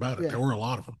two ways about it. Yeah, There were a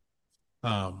lot of them.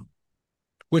 Um,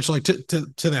 which like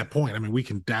to that point, I mean, we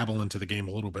can dabble into the game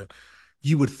a little bit.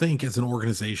 You would think as an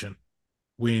organization,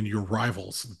 when your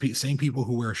rivals, the same people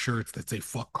who wear shirts that say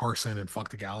 "fuck Carson" and "fuck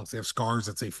the Galaxy," have scars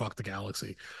that say "fuck the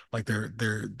Galaxy," like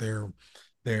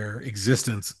their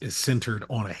existence is centered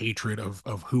on a hatred of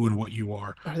who and what you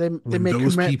are. or they When make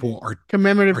those people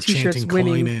commemorative are T-shirts chanting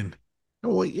Klein winning. in,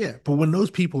 oh well, yeah, but when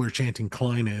those people are chanting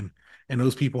Klein in, and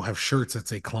those people have shirts that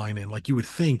say Klein in, like you would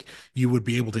think you would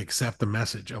be able to accept the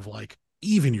message of like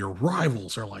even your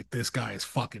rivals are like, this guy is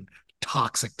fucking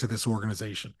toxic to this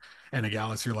organization. And the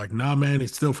Galaxy are like, nah, man,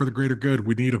 it's still for the greater good.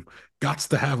 We need him. Gots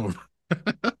to have him.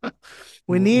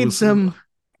 We need some.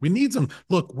 We need some.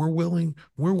 Look, we're willing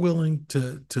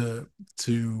to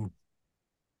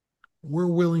we're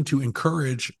willing to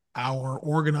encourage our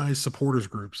organized supporters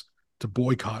groups to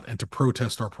boycott and to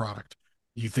protest our product.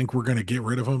 You think we're going to get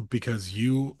rid of him because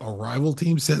a rival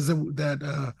team says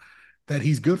that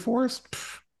he's good for us?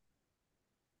 Pfft,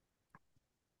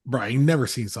 bro, I ain't never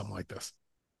seen something like this.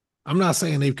 I'm not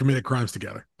saying they've committed crimes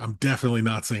together. I'm definitely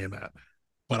not saying that.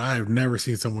 But I have never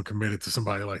seen someone committed to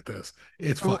somebody like this.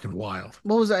 It's What fucking wild.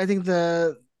 was it? I think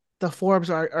the Forbes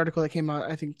article that came out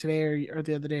I think today or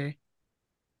the other day.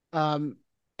 Um,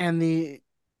 and the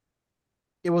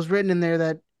it was written in there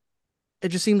that it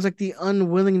just seems like the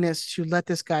unwillingness to let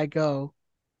this guy go.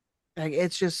 Like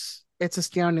it's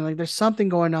astounding. Like there's something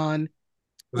going on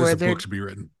There's where a book to be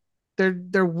written.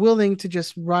 they're willing to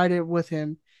just ride it with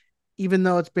him, even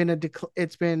though it's been a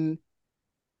decline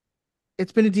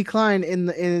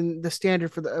in the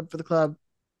standard for the club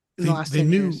in the last They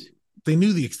 10 years.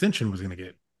 knew the extension was going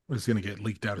to get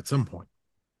leaked out at some point.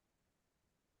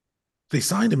 They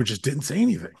signed him and just didn't say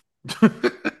anything.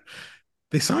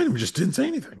 They signed him and just didn't say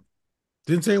anything.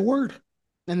 Didn't say a word.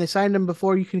 And they signed him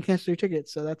before you can cancel your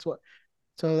tickets. So that's why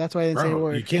I didn't say a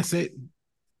Bro, you word. can't say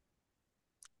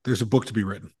there's a book to be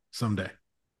written someday.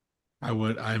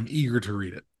 I'm eager to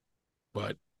read it,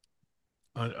 but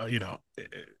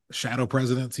shadow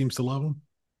president seems to love him,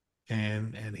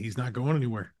 and he's not going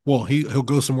anywhere. Well, he'll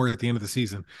go somewhere at the end of the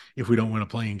season if we don't win a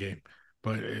playing game,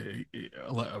 but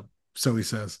so he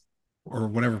says, or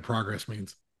whatever progress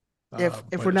means. If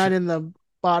we're But not in the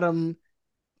bottom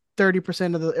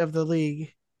 30% of the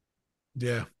league.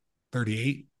 yeah,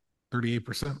 38,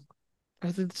 38%.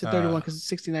 I think it's a 31 Uh, because it's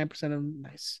 69% of them.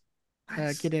 Nice.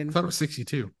 nice. Get I in. thought it was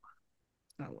 62,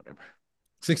 Oh, whatever.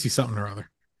 60 something or other.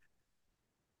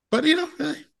 But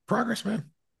progress,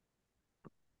 man,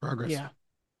 progress. Yeah.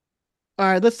 All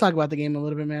right, let's talk about the game a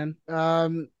little bit, man.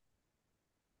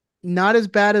 Not as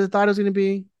bad as I thought it was going to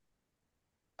be.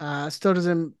 Still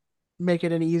doesn't make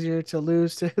it any easier to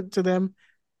lose to them.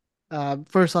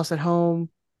 First loss at home.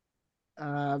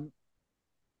 Uh,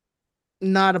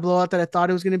 Not a blowout that I thought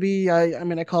it was going to be. I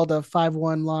mean, I called a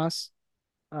 5-1 loss.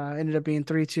 Ended up being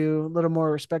 3-2, a little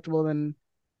more respectable than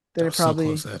That it was so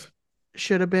close, probably Ed.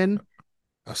 should have been.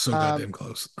 That was so Um, goddamn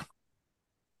close.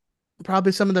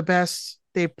 Probably some of the best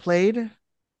they've played,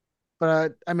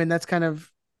 but I mean that's kind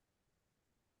of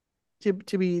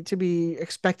to be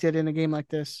expected in a game like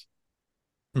this.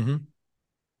 Mm-hmm.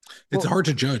 It's Well, hard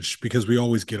to judge because we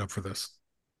always get up for this.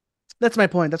 that's my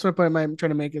point. That's my point I'm trying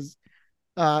to make is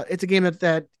it's a game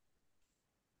that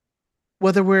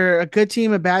whether we're a good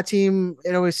team, a bad team,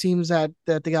 it always seems that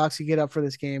the Galaxy get up for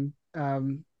this game.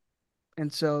 And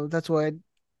so that's why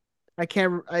I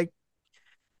can't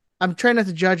I'm trying not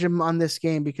to judge them on this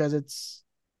game because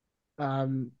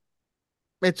um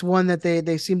it's one that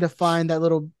they seem to find that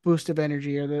little boost of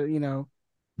energy or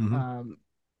Mm-hmm. um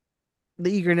the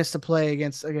eagerness to play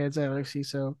against LFC.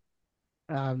 So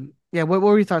yeah, what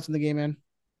were your thoughts on the game, man?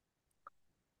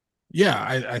 Yeah,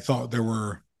 I thought there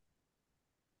were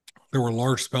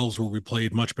large spells where we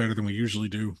played much better than we usually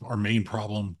do. Our main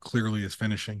problem clearly is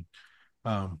finishing.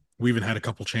 We even had a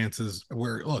couple chances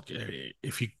where, look,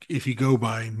 if you go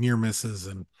by near misses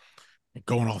and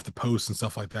going off the post and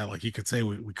stuff like that, like you could say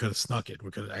we could have snuck it,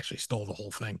 we could have actually stole the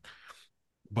whole thing.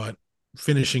 But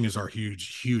finishing is our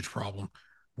huge problem.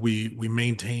 We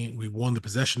won the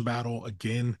possession battle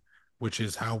again, which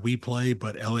is how we play,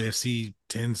 but LAFC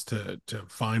tends to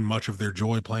find much of their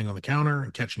joy playing on the counter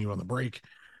and catching you on the break,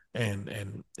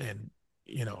 and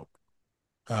you know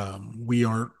we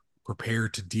aren't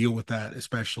prepared to deal with that,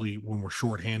 especially when we're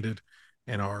shorthanded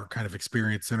and our kind of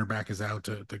experienced center back is out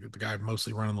to the guy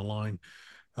mostly running the line.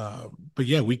 But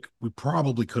yeah, we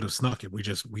probably could have snuck it.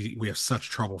 We have such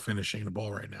trouble finishing the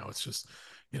ball right now. It's just,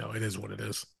 it is what it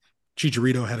is.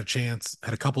 Chicharito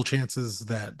had a couple chances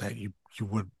that you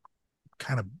would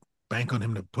kind of bank on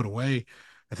him to put away.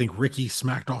 I think Ricky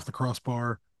smacked off the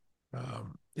crossbar.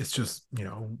 It's just,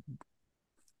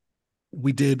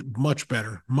 we did much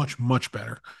better, much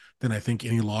better than I think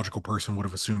any logical person would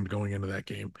have assumed going into that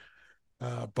game.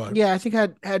 But Yeah, I think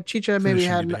had Chicha maybe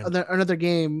finishing had be damned. another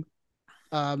game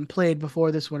played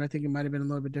before this one, I think it might have been a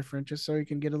little bit different, just so he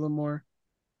can get a little more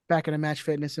back in a match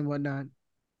fitness and whatnot,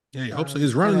 Yeah, he hopes so.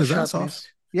 He's and running that his ass off. sharpness.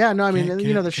 Yeah, no, I mean, Can't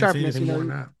can't the can't say sharpness, anything more than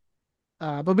that.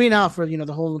 but being out for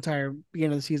the whole entire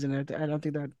beginning of the season, I don't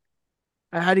think that.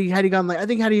 Had he gone like I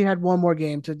think had he had one more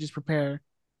game to just prepare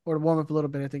or to warm up a little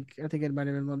bit, I think it might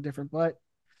have been a little different. But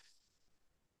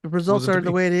the results Wasn't to are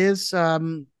the be. way it is.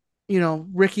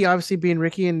 Ricky obviously being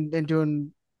Ricky and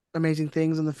doing amazing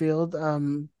things in the field.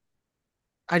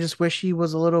 I just wish he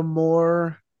was a little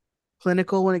more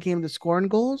clinical when it came to scoring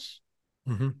goals.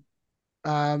 Mm-hmm.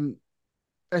 Um,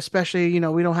 Especially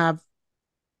we don't have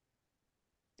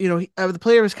the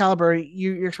player of his caliber.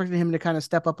 You're expecting him to kind of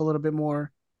step up a little bit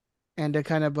more and to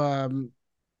kind of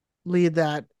lead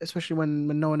that, especially when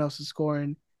no one else is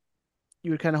scoring.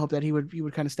 You would kind of hope that he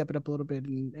would kind of step it up a little bit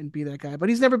and be that guy. But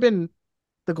he's never been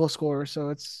the goal scorer, so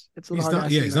it's a little He's hard to not.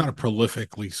 ask Yeah, him he's not that. a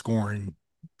prolifically scoring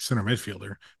center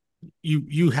midfielder.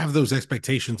 You have those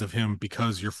expectations of him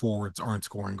because your forwards aren't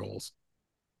scoring goals.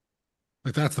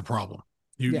 Like that's the problem.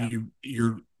 You Yeah, you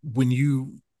you're when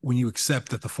you accept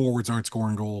that the forwards aren't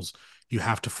scoring goals, you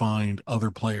have to find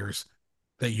other players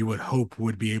that you would hope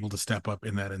would be able to step up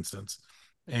in that instance.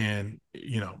 And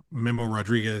Memo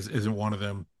Rodriguez isn't one of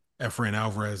them. Efrain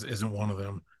Alvarez isn't one of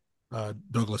them.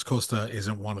 Douglas Costa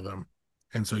isn't one of them.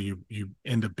 And so you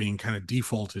end up being kind of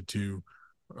defaulted to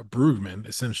Brugman,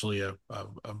 essentially a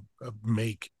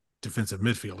make defensive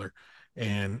midfielder,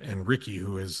 and Ricky,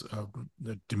 who is a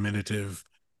diminutive,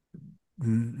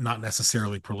 not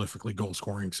necessarily prolifically goal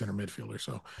scoring center midfielder.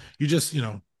 So you just,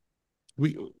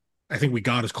 we, I think we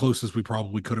got as close as we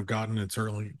probably could have gotten and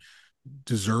certainly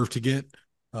deserve to get.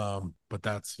 But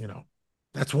that's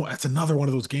another one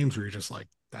of those games where you're just like,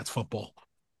 that's football.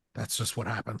 That's just what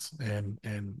happens. And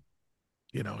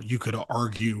you could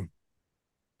argue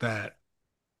that.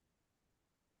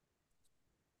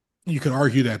 you could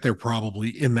argue that they're probably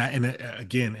in that, and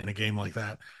again, in a game like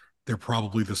that, they're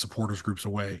probably the supporters groups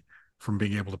away from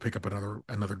being able to pick up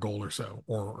another goal or so,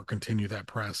 or continue that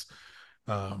press.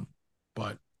 Um,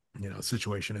 but the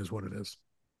situation is what it is.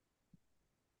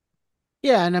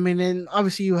 Yeah, and I mean, and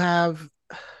obviously you have.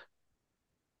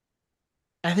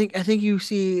 I think you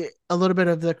see a little bit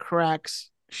of the cracks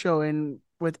showing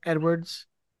with Edwards,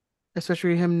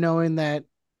 especially him knowing that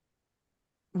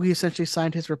we essentially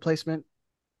signed his replacement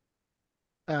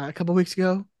a couple weeks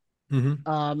ago. Mm-hmm.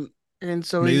 Um, and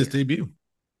so Made his he, debut.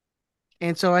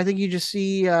 and so I think you just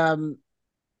see, I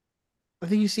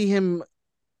think you see him a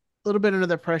little bit under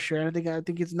the pressure, and I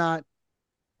think it's not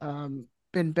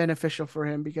been beneficial for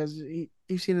him because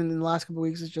you've seen in the last couple of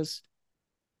weeks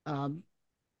um,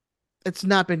 it's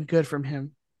not been good from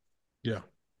him. Yeah,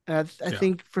 And I yeah.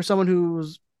 think for someone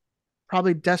who's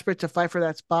probably desperate to fight for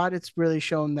that spot, it's really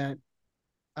shown that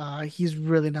he's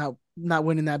really not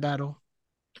winning that battle.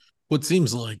 What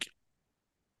seems like,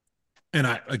 and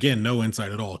I again, no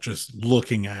insight at all, just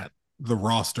looking at the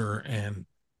roster and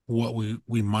what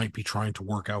we might be trying to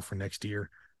work out for next year,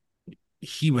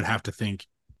 he would have to think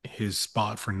his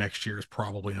spot for next year is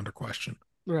probably under question.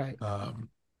 Right. Um,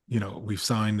 we've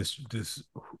signed this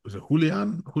was it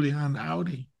Julian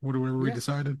Audi, whatever we Yeah.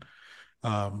 decided.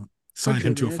 Or Signed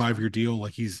him to a Julian, it's 5 year fine. deal.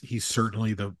 Like he's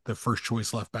certainly the first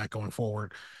choice left back going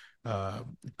forward.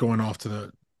 Going off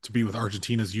to be with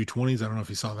Argentina's U20s. I don't know if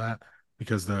you saw that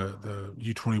because the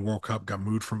U20 World Cup got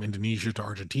moved from Indonesia to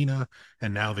Argentina,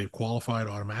 and now they've qualified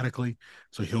automatically.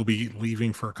 So he'll be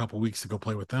leaving for a couple weeks to go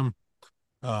play with them.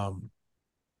 Um,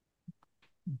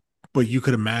 but you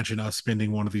could imagine us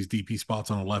spending one of these DP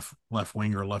spots on a left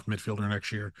wing or left midfielder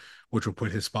next year, which will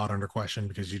put his spot under question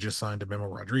because you just signed a Memo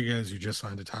Rodriguez, you just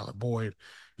signed a Tyler Boyd,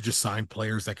 you just signed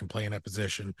players that can play in that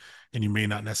position, and you may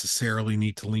not necessarily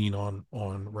need to lean on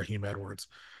Raheem Edwards.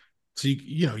 So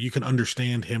you can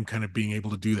understand him kind of being able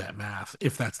to do that math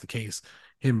if that's the case,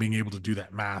 him being able to do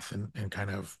that math and kind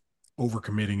of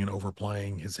overcommitting and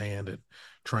overplaying his hand and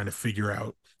trying to figure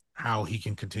out how he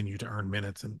can continue to earn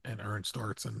minutes and earn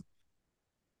starts and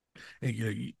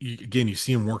again, you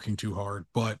see him working too hard,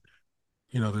 but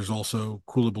there's also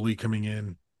Koulibaly coming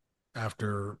in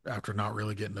after not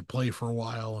really getting to play for a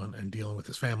while and dealing with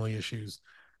his family issues,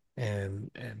 and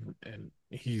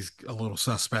he's a little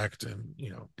suspect, and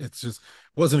it's just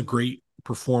wasn't a great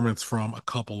performance from a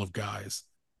couple of guys,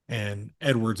 and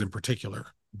Edwards in particular,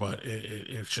 but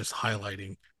it's just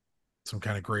highlighting some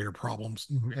kind of greater problems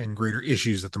and greater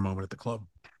issues at the moment at the club.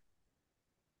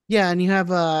 Yeah, and you have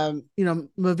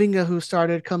Mavinga who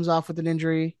started comes off with an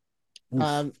injury. Oof.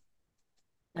 Um,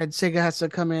 and Sega has to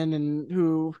come in and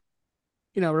who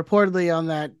reportedly on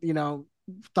that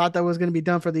thought that was going to be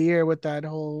done for the year with that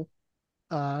whole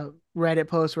uh Reddit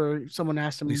post where someone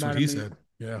asked At him least what about he him said.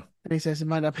 Yeah, and he says he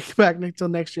might not be back until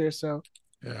next year. So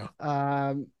yeah.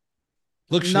 um,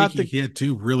 Looked not shaky. the He had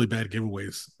two really bad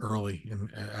giveaways early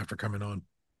and after coming on.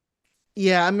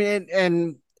 yeah. I mean,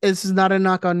 and this is not a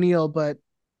knock on Neil, but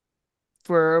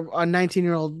for a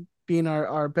 19-year-old being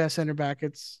our best center back,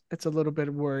 it's a little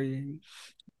bit worrying.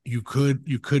 You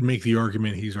could make the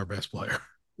argument he's our best player.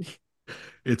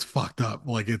 It's fucked up.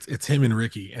 Like it's him and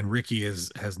Ricky, and Ricky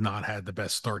has not had the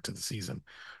best start to the season.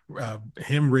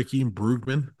 Him, Ricky, and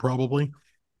Brugman probably,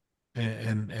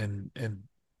 and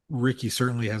Ricky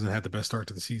certainly hasn't had the best start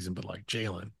to the season. But like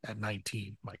Jalen at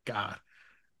 19, my God,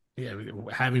 yeah,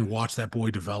 having watched that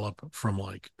boy develop from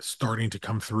like starting to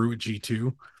come through at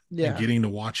G2 and Yeah, getting to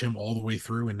watch him all the way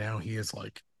through, and now he is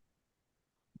like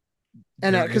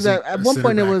and there because isn't at a one center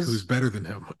point it back who's was better than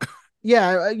him.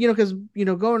 yeah, because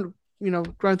going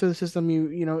through the system,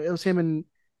 it was him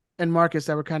and Marcus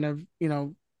that were kind of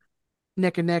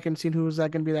neck and neck and seeing who was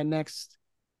that going to be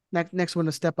that next one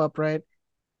to step up, right?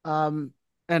 Um,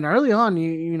 and early on,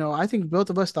 I think both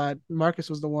of us thought Marcus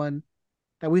was the one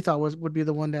that we thought would be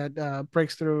the one that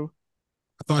breaks through.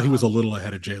 I thought he was a Um, little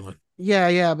ahead of Jalen. yeah,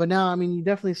 yeah, but now I mean, you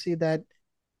definitely see that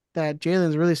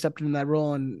Jalen's really stepped in that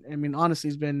role, and I mean, honestly,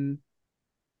 he's been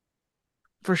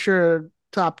for sure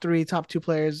top three, top two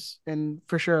players, and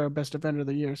for sure best defender of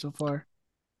the year so far.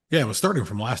 Yeah, it was starting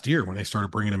from last year when they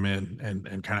started bringing him in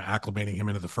and kind of acclimating him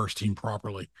into the first team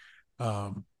properly.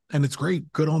 And it's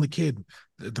great. Good on the kid.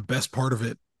 The best part of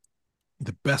it,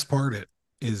 the best part of it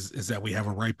is that we have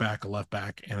a right back, a left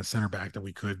back, and a center back that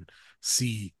we could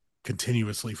see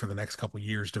continuously for the next couple of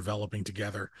years developing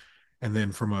together. And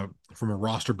then from a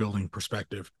roster building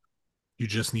perspective, you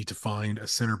just need to find a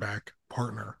center back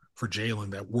partner for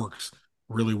Jalen that works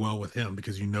really well with him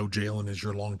because Jalen is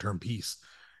your long term piece.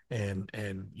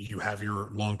 and you have your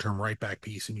long-term right back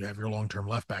piece and you have your long-term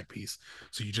left back piece.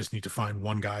 So you just need to find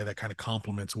one guy that kind of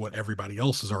complements what everybody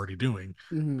else is already doing,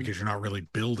 Mm-hmm. because you're not really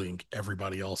building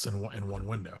everybody else in one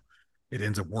window. It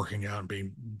ends up working out and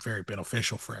being very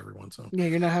beneficial for everyone. So, Yeah,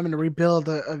 you're not having to rebuild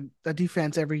a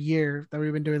defense every year that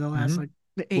we've been doing the last mm-hmm. like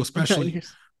Well, 8 9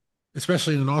 years.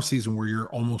 especially in an off season where you're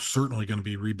almost certainly going to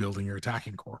be rebuilding your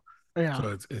attacking core. Yeah.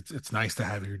 So it's nice to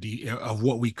have your D of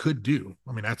what we could do.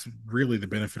 I mean, that's really the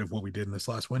benefit of what we did in this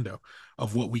last window,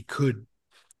 of what we could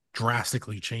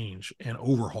drastically change and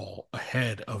overhaul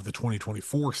ahead of the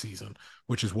 2024 season,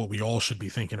 which is what we all should be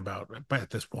thinking about at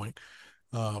this point.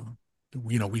 Um,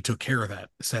 we took care of that,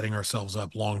 setting ourselves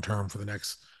up long term for the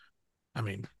next. I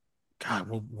mean, God,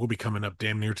 we'll be coming up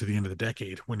damn near to the end of the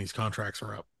decade when these contracts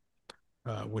are up,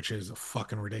 which is a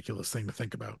fucking ridiculous thing to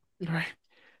think about. Right.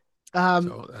 Um,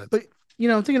 So that's but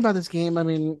thinking about this game, I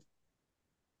mean,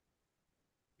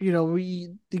 we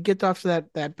get off to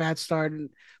that bad start, and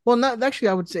well, not actually.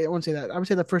 I wouldn't say that. I would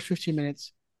say the first 15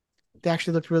 minutes they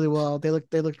actually looked really well. They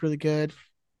looked really good.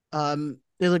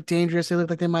 They looked dangerous. They looked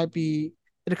like they might be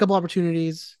in a couple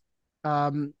opportunities.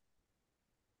 Um,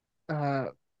 uh,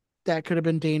 that could have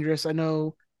been dangerous. I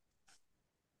know,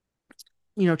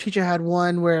 Chicha had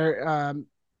one where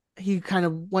he kind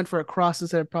of went for a cross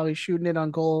instead of probably shooting it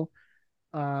on goal.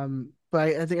 But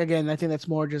I think that's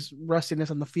more just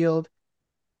rustiness on the field.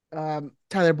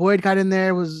 Tyler Boyd got in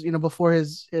there, was before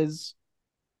his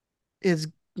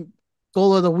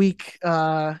goal of the week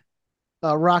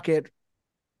rocket.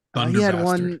 He Thunder had Bastard.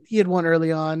 one. He had one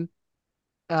early on.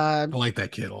 Uh, I like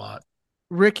that kid a lot.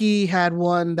 Ricky had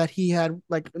one that he had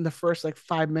like in the first like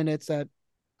 5 minutes that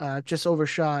just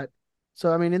overshot.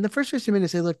 So I mean, in the first 15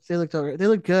 minutes, they looked good.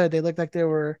 They looked like they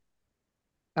were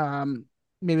um,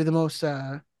 maybe the most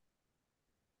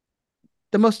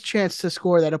chance to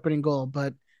score that opening goal,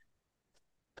 but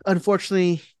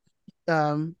unfortunately,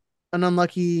 um, an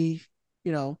you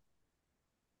know,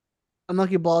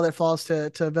 unlucky ball that falls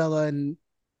to Vela, and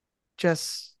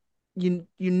just you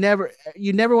never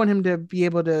want him to be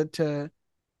able to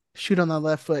shoot on the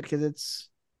left foot because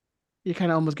you're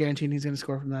kind of almost guaranteeing he's going to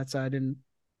score from that side. And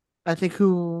I think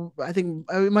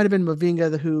it might have been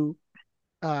Mavinga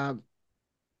uh,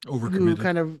 who Overcommitted.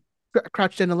 kind of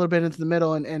crouched in a little bit into the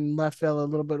middle and left Vela a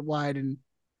little bit wide, and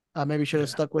maybe should have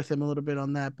Yeah. stuck with him a little bit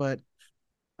on that. But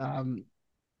um,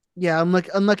 yeah,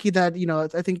 unlucky that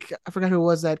I think I forgot who it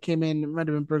was that came in. It might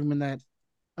have been Bergman that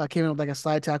came in with like a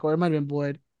slide tackle, or it might have been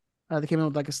Boyd. They came in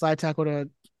with like a slide tackle to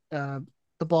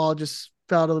the ball just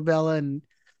fell to the Bella and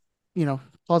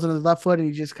falls into the left foot and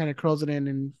he just kind of curls it in,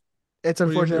 and it's What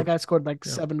are you unfortunate that gonna do? guy scored like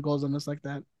Yeah. 7 goals on this like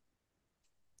that.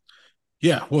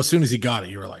 Yeah. Well, as soon as he got it,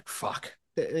 you were like, fuck.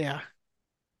 Yeah,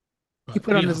 he But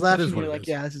put on his that left is and what you're it like, is.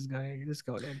 yeah, this is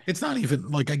going in. It's not even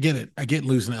like I get it. I get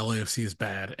losing to LAFC is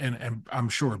bad, and I'm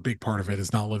sure a big part of it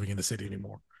is not living in the city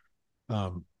anymore.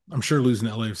 I'm sure losing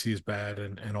to LAFC is bad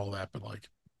and all that, but like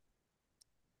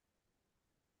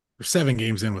they're 7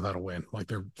 games in without a win. Like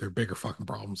they're bigger fucking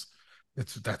problems.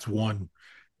 That's one.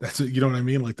 That's you know what I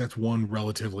mean. Like that's one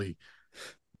relatively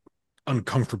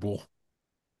uncomfortable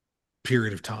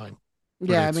period of time, but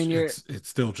Yeah, I it's mean it's it's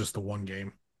still just the one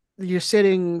game. you're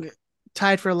sitting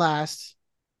tied for last,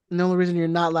 and the only reason you're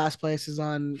not last place is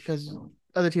on because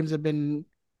other teams have been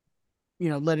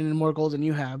letting in more goals than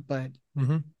you have. But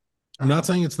Mm-hmm. I'm not um,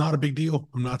 saying it's not a big deal.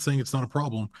 I'm not saying it's not a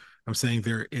problem. I'm saying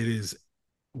there it is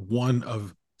one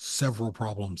of several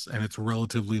problems, and it's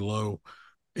relatively low.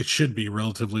 It should be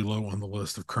relatively low on the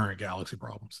list of current Galaxy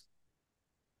problems.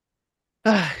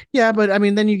 yeah, but I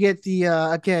mean, then you get the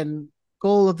again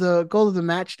goal of the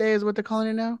match day is what they're calling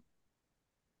it now.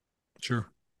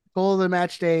 Sure. Goal of the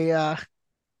match day. I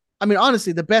mean,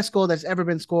 honestly, the best goal that's ever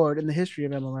been scored in the history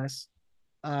of MLS.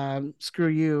 Screw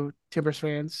you, Timbers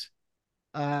fans.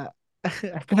 Uh,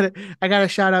 I gotta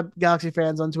shout out Galaxy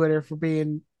fans on Twitter for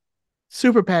being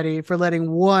super petty for letting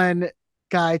one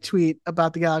guy tweet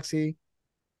about the Galaxy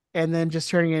and then just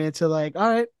turning it into like, all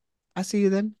right, I see you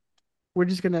then. We're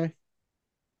just gonna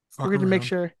we're Fuck gonna make around.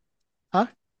 sure, huh?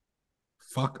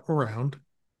 Fuck around.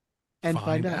 And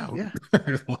find Find out. out. Yeah.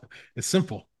 It's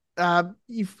simple.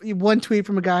 One tweet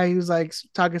from a guy who's like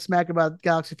talking smack about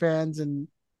Galaxy fans, and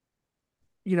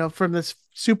from this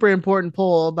super important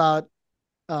poll about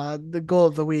the goal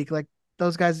of the week. Like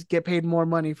those guys get paid more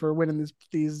money for winning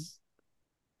these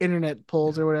internet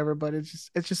polls Yeah. or whatever. But it's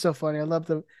just so funny. I love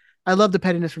the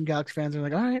pettiness from Galaxy fans. They're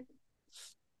like, all right,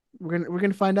 we're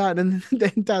gonna find out, and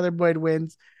then Tyler Boyd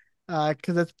wins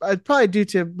because it's probably due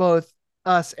to both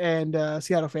us and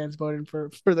Seattle fans voting for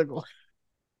the goal.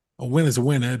 A win is a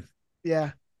win, Ed.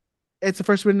 Yeah, it's the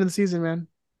first win of the season, man.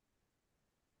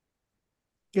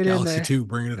 Get in Galaxy there. 2,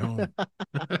 bringing it home.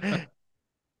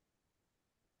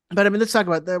 But I mean, let's talk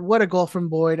about that. What a goal from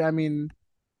Boyd. I mean,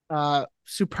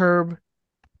 superb,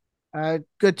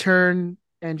 good turn,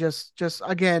 and just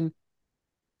again,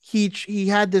 he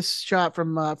had this shot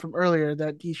from earlier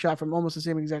that he shot from almost the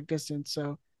same exact distance.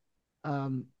 So,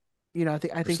 um, I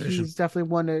think Precision. he's definitely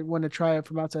one to try it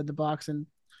from outside the box. And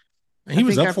And I he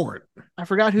was think up for it. I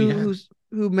forgot He had,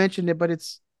 who mentioned it, but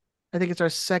I think it's our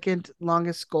second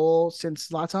longest goal since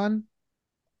Zlatan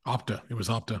Opta. It was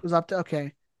Opta. was up to.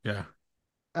 Okay. Yeah.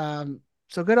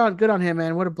 So good on him,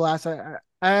 man. What a blast. I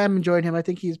am enjoying him. I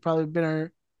think he's probably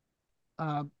been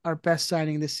our best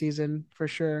signing this season for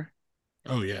sure.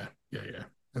 Oh yeah. Yeah, yeah.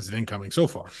 As an incoming so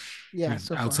far. Yeah, These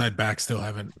so far. outside backs still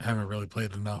haven't really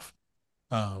played enough.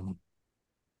 Um,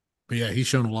 but yeah, he's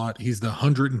shown a lot. He's the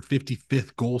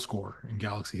 155th goal scorer in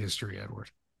Galaxy history,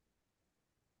 Edward.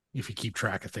 If you keep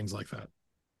track of things like that.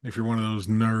 If you're one of those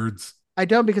nerds, I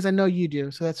don't because I know you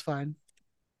do, so that's fine.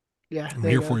 Yeah, I'm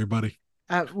there you here go. for you, buddy.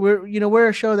 We're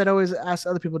a show that always asks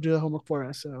other people to do the homework for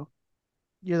us. So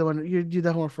you're the one you do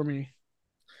the homework for me.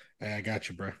 Hey, I got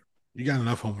you, bro. You got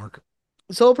enough homework.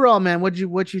 So overall, man, what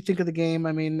you think of the game?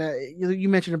 I mean, you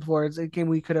mentioned it before. It's a game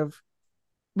we could have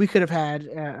had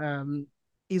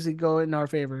easily go in our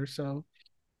favor. So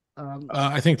um,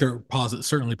 I think there are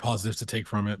certainly positives to take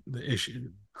from it.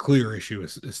 The clear issue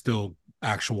is still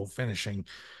actual finishing,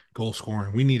 goal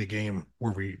scoring. We need a game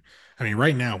where I mean,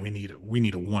 right now we need a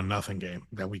 1-0 game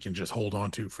that we can just hold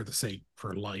on to for the sake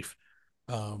for life.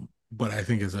 But I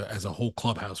think as a whole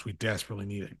clubhouse, we desperately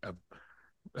need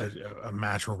a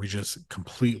match where we just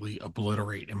completely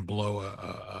obliterate and blow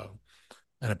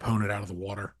an opponent out of the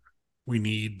water. We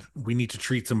need to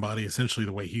treat somebody essentially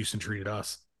the way Houston treated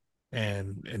us,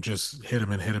 and just hit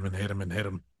him and hit him and hit him and hit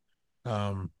him.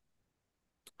 Um,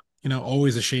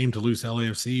 always a shame to lose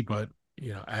LAFC, but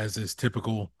as is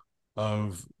typical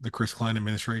of the Chris Klein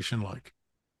administration, like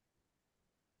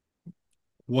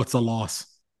what's a loss?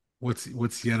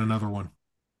 What's yet another one?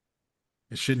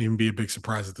 It shouldn't even be a big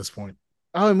surprise at this point.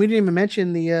 oh, and we didn't even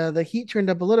mention the heat turned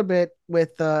up a little bit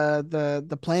with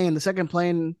the plane, the second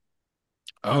plane.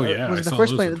 Oh yeah, Was I it the saw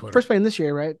first those on plane? Twitter. First plane this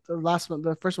year, right?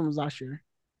 The first one was last year.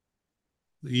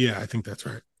 Yeah, I think that's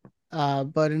right.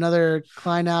 But another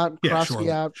Klein out, Yeah, Krosky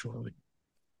surely, out, surely.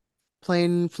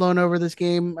 plane flown over this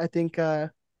game. I think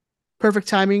perfect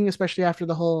timing, especially after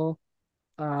the whole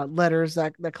letters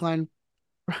that Klein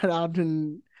brought out,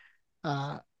 and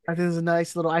I think there's a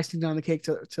nice little icing on the cake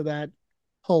to that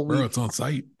whole Bro, week. it's on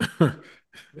site.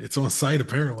 It's on site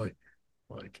apparently.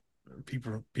 Like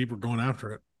people are going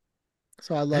after it.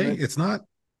 So I love Hey, it. it's not.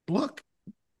 Look,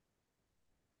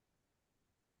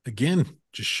 again,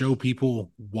 just show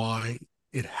people why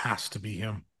it has to be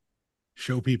him.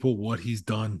 Show people what he's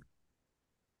done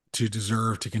to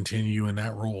deserve to continue in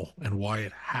that role and why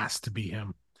it has to be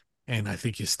him. And I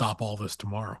think you stop all this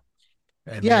tomorrow.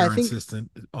 And Yeah, they I are think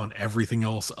insistent on everything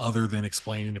else other than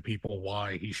explaining to people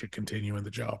why he should continue in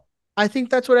the job. I think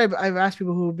that's what I've asked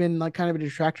people who have been like kind of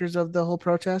detractors of the whole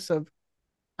protest. Of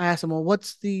I asked them, well,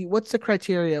 what's the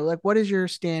criteria? Like, what is your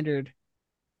standard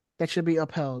that should be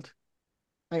upheld?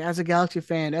 Like, as a Galaxy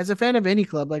fan, as a fan of any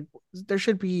club, like there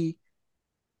should be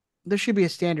a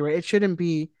standard, right? It shouldn't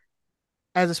be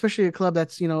as especially a club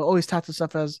that's always touts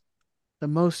itself as the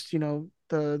most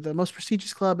the most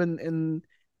prestigious club in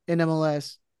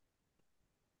MLS.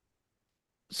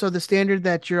 So the standard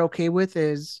that you're okay with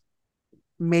is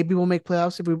maybe we'll make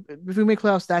playoffs. If we make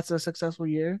playoffs, that's a successful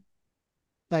year.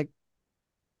 Like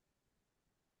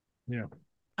Yeah.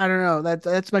 I don't know.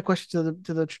 That's my question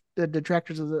to the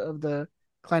detractors of the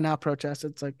Klein out protest.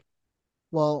 It's like,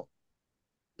 well,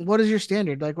 what is your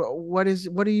standard? Like, what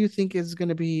do you think is going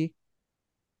to be?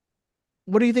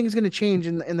 What do you think is going to change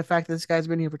in the fact that this guy's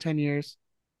been here for 10 years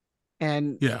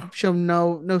and Yeah. show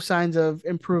no signs of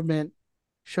improvement,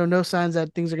 show no signs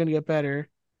that things are going to get better.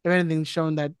 If anything,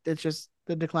 shown that it's just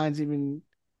the declines even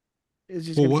is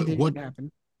just Well, going to what continue what to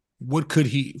happen. what could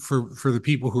he for the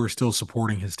people who are still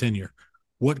supporting his tenure?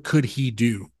 What could he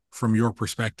do from your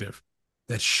perspective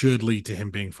that should lead to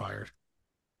him being fired?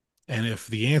 And if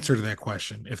the answer to that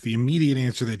question, if the immediate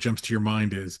answer that jumps to your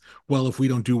mind is, well, if we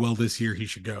don't do well this year, he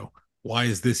should go. Why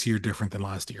is this year different than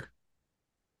last year?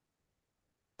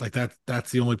 Like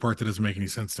that's the only part that doesn't make any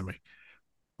sense to me.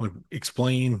 Like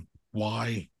explain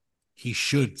why he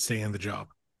should stay in the job.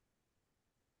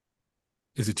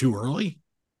 Is it too early?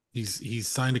 He's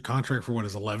signed a contract for what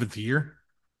his 11th year.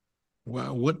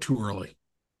 Well, what too early?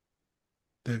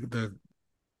 The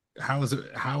how is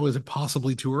it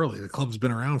possibly too early? The club's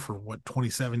been around for what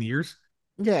 27 years.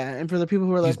 Yeah, and for the people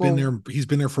who are He's like, been well, there. He's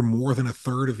been there for more than a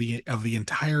third of the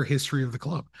entire history of the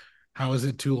club. How is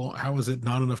it too long? How is it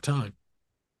not enough time?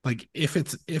 Like if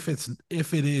it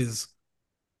is,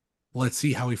 let's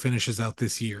see how he finishes out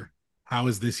this year. How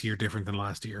is this year different than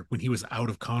last year when he was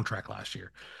out of contract last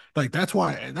year? Like that's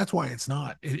why it's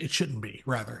not. It shouldn't be.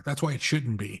 Rather, that's why it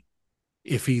shouldn't be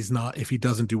if he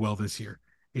doesn't do well this year.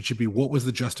 It should be what was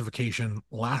the justification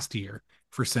last year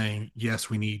for saying yes,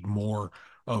 we need more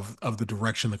of the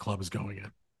direction the club is going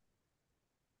in.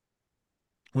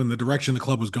 When the direction the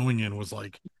club was going in was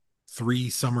like three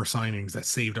summer signings that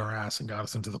saved our ass and got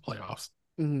us into the playoffs.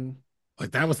 Mm-hmm.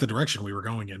 Like that was the direction we were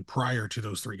going in prior to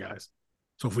those three guys.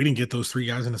 So if we didn't get those three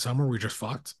guys in the summer, we're just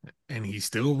fucked. And he's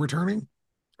still returning,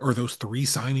 or those three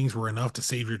signings were enough to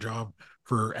save your job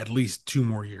for at least 2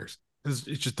 more years.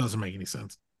 It just doesn't make any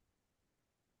sense.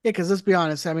 Yeah, because let's be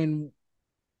honest. I mean,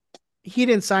 he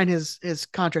didn't sign his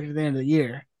contract at the end of the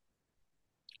year.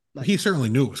 Like, He certainly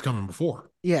knew it was coming before.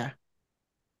 yeah.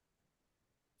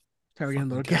 Sorry, we're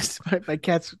getting a Fucking little cat. guest. My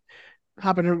cat's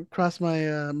hopping across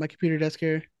my computer desk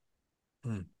here.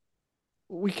 Hmm.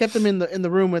 We kept them in the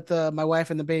room with my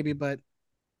wife and the baby, but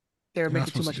they were You're not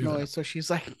making too supposed to much do that. noise. So she's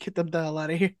like, "Get them the hell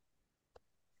out of here."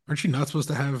 Aren't you not supposed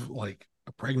to have like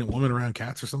a pregnant woman around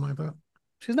cats or something like that?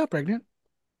 She's not pregnant.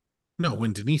 No,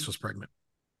 when Denise was pregnant.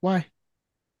 Why?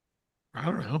 I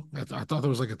don't know. I thought there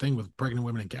was like a thing with pregnant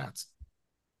women and cats.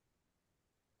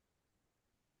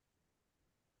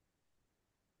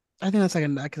 I think that's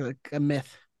like a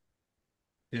myth.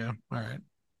 Yeah. All right.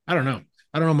 I don't know.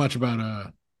 I don't know much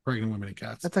about pregnant women and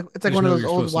cats. That's like it's I like just one of know those you're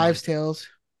old supposed to wives' like. tales.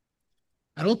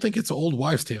 I don't think it's an old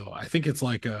wives' tale. I think it's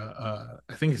like I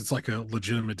think it's like a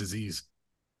legitimate disease.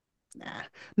 Nah.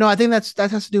 No, I think that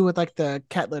has to do with like the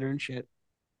cat litter and shit.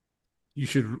 You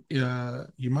should.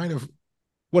 You might have.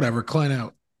 Whatever. Klein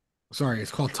out. Sorry,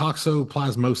 it's called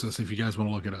toxoplasmosis. If you guys want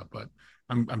to look it up, but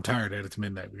I'm tired. Ed. It's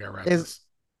midnight. We gotta wrap Is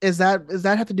this. is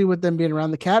that have to do with them being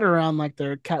around the cat or around like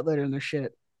their cat litter and their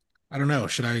shit? I don't know.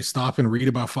 Should I stop and read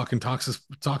about fucking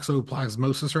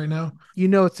toxoplasmosis right now? You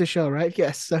know it's the show, right?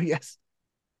 Yes. So yes.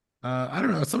 I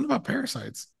don't know. It's something about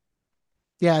parasites.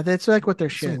 Yeah, that's like what their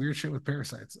Some shit. weird shit with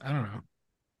parasites. I don't know.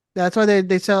 That's why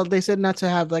they said not to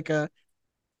have like a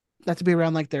not to be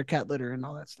around like their cat litter and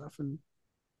all that stuff. And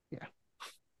yeah,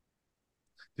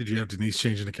 Did you have Denise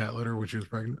changing the cat litter when she was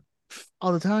pregnant?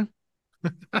 all the time.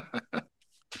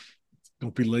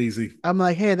 Don't be lazy. I'm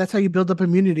like, hey, that's how you build up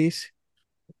immunities.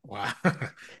 Wow.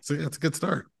 So that's a good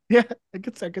start. Yeah, a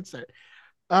good start, good start.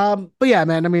 But yeah,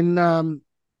 man. I mean,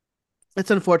 it's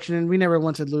unfortunate. We never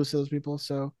wanted to lose those people.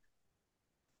 So,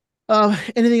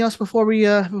 anything else before we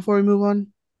move on?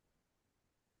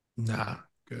 Nah,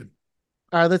 good.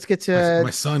 All right, let's get My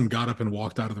to. son got up and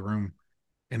walked out of the room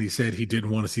and he said he didn't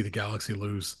want to see the Galaxy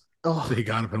lose. So Oh, he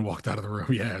got up and walked out of the room.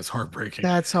 Yeah, it's heartbreaking.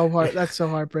 that's so hard. That's so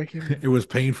heartbreaking. It was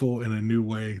painful in a new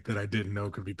way that I didn't know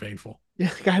could be painful.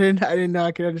 Yeah, I didn't know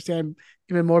I could understand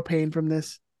even more pain from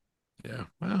this. Yeah.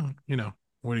 Well,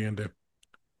 what are you gonna do?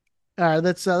 All right,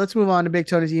 let's move on to Big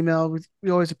Tony's email.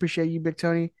 We always appreciate you, Big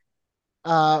Tony.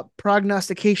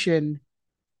 Prognostication.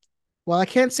 Well, I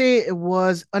can't say it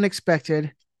was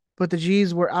unexpected, but the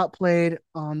G's were outplayed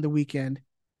on the weekend,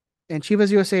 and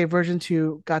Chivas USA version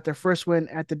 2 got their first win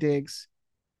at the Digs.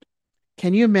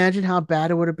 Can you imagine how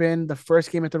bad it would have been the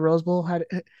first game at the Rose Bowl had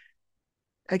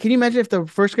can you imagine if the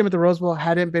first game at the Rose Bowl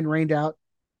hadn't been rained out?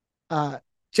 Uh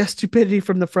just stupidity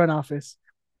from the front office.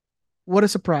 What a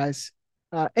surprise.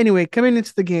 Anyway, coming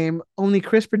into the game, only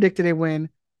Chris predicted a win,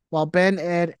 while Ben,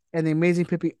 Ed, and the amazing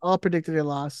Pippi all predicted a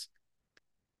loss.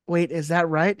 Wait, is that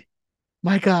right?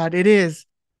 My God, it is.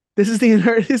 This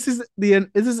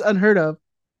is unheard of.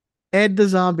 Ed the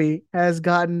Zombie has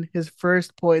gotten his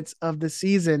first points of the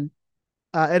season.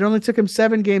 It only took him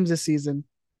 7 games this season.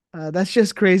 That's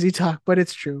just crazy talk, but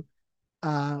it's true.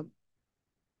 Uh,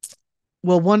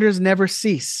 will wonders never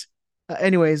cease?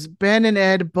 Anyways, Ben and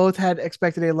Ed both had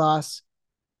expected a loss,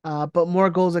 but more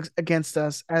goals against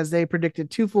us as they predicted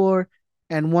 2-4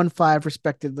 and 1-5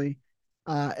 respectively.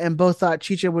 And both thought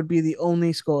Chicha would be the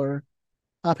only scorer.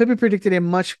 Pippi predicted a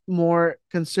much more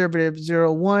conservative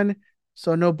 0-1,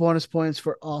 so no bonus points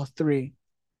for all three.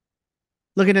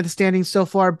 Looking at the standings so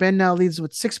far, Ben now leads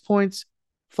with 6 points,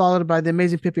 followed by the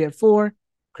amazing Pippi at 4,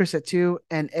 Chris at 2,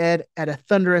 and Ed at a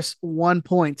thunderous 1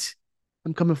 point.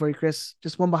 I'm coming for you, Chris.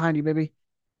 Just one behind you, baby.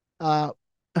 Uh,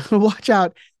 watch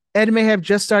out. Ed may have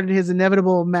just started his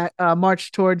inevitable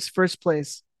march towards first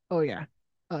place. Oh, yeah.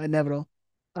 Inevitable.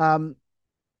 Um,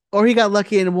 or he got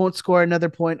lucky and won't score another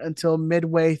point until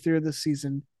midway through the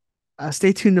season.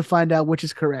 Stay tuned to find out which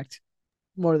is correct.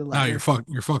 More the Ah, you're latter. fucked.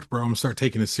 You're fucked, bro. I'm gonna start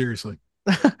taking this seriously.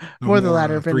 No More the more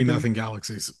latter, if three anything. nothing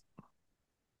galaxies.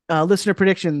 Listener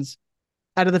predictions.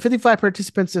 Out of the 55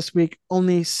 participants this week,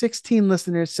 only 16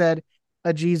 listeners said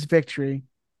a G's victory.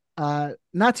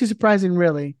 Not too surprising,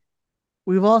 really.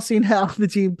 We've all seen how the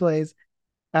team plays,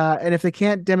 and if they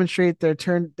can't demonstrate they've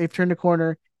turned a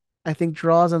corner. I think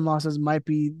draws and losses might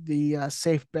be the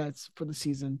safe bets for the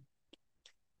season.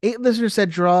 8 listeners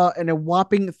said draw, and a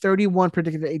whopping 31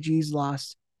 predicted a G's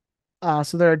lost.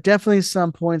 So there are definitely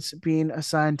some points being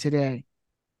assigned today.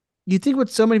 You think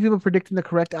with so many people predicting the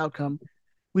correct outcome,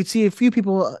 we'd see a few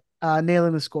people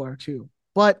nailing the score too,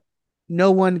 but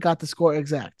no one got the score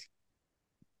exact.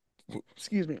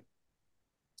 Excuse me.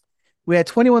 We had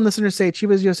 21 listeners say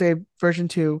Chivas USA version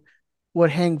 2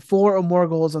 would hang 4 or more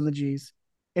goals on the G's.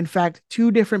 In fact,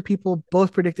 2 different people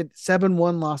both predicted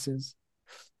 7-1 losses.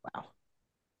 Wow.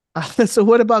 So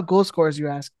what about goal scores, you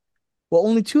ask? Well,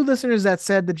 only 2 listeners that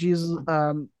said the G's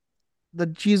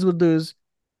would lose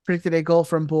predicted a goal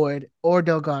from Boyd or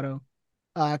Delgado.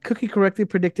 Cookie correctly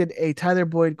predicted a Tyler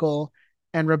Boyd goal,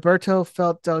 and Roberto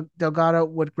felt Delgado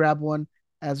would grab one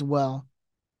as well.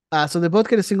 So they both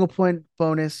get a single point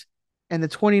bonus, and the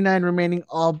 29 remaining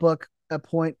all book a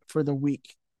point for the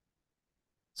week.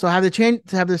 So have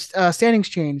the standings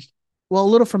changed? Well, a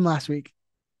little from last week.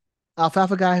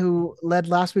 Alfalfa guy who led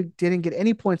last week didn't get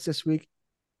any points this week,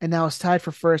 and now is tied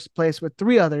for first place with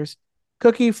 3 others: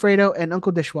 Cookie, Fredo, and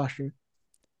Uncle Dishwasher.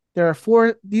 There are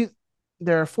four.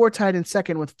 There are 4 tied in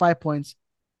second with 5 points,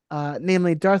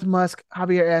 namely Darth Musk,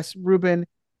 Javier S, Ruben,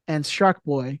 and Shark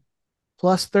Boy.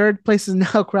 Plus, third place is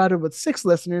now crowded with 6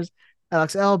 listeners: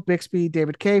 Alex L, Bixby,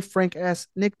 David K, Frank S,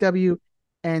 Nick W,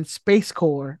 and Space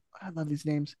Core. I love these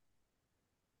names.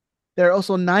 There are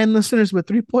also 9 listeners with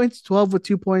 3 points, 12 with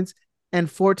 2 points, and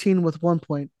 14 with 1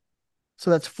 point.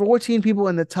 So that's 14 people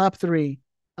in the top three.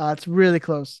 It's really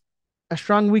close. A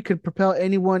strong week could propel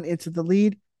anyone into the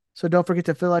lead, so don't forget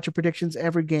to fill out your predictions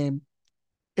every game.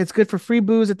 It's good for free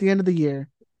booze at the end of the year.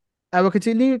 I will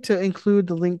continue to include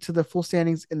the link to the full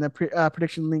standings in the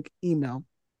prediction link email.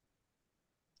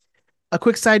 A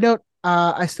quick side note,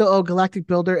 I still owe Galactic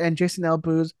Builder and Jason L.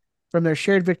 Booze from their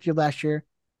shared victory last year.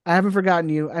 I haven't forgotten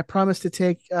you. I promise to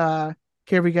take care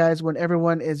of you guys when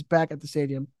everyone is back at the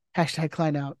stadium. Hashtag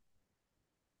Klein out.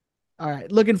 All right.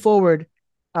 Looking forward.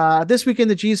 This weekend,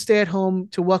 the G's stay at home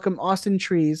to welcome Austin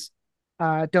Trees.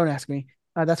 Don't ask me.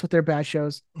 That's what their badge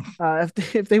shows.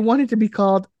 If they wanted to be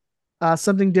called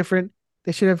something different,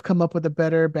 they should have come up with a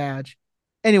better badge.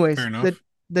 Fair Anyways, enough.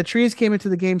 the Trees came into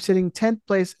the game sitting 10th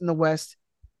place in the West,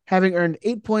 having earned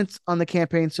 8 points on the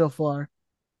campaign so far.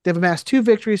 They've amassed 2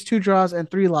 victories, 2 draws, and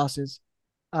 3 losses.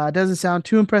 Doesn't sound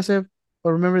too impressive,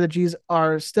 but remember the G's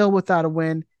are still without a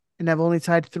win and have only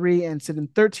tied 3 and sit in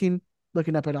 13,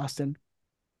 looking up at Austin.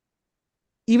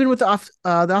 Even with the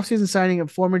offseason signing of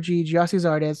former G Giossi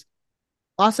Zardes,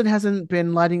 Austin hasn't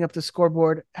been lighting up the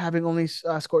scoreboard, having only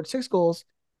scored 6 goals.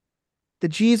 The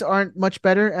G's aren't much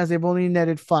better as they've only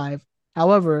netted 5.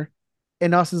 However,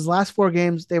 in Austin's last 4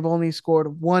 games, they've only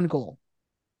scored 1 goal.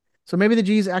 So maybe the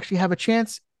G's actually have a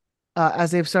chance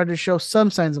as they've started to show some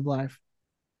signs of life.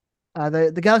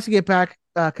 The Galaxy get back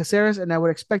Caceres, and I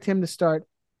would expect him to start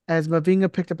as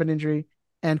Mavinga picked up an injury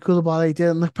and Koulibaly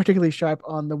didn't look particularly sharp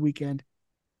on the weekend.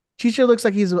 Chicha looks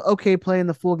like he's okay playing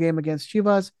the full game against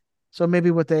Chivas, so maybe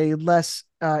with a less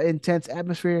intense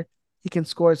atmosphere, he can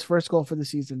score his first goal for the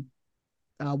season.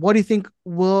 What do you think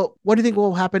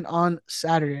will happen on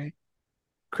Saturday?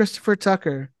 Christopher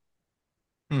Tucker,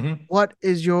 Mm-hmm. what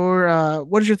is your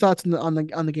thoughts on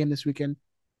the game this weekend?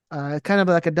 Kind of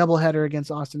like a doubleheader against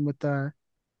Austin with the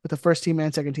first team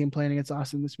and second team playing against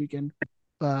Austin this weekend.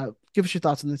 Give us your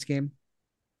thoughts on this game.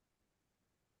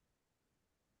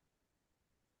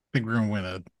 I think we're gonna win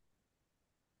it.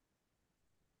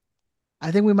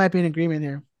 I think we might be in agreement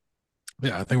here.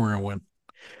 Yeah, I think we're gonna win,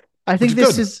 I which think is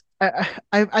this good. is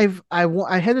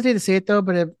I hesitate to say it though,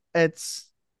 but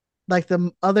it's like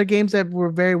the other games that were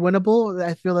very winnable.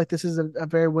 I feel like this is a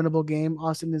very winnable game.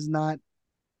 Austin is not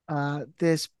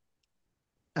this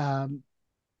um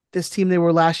this team they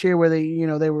were last year, where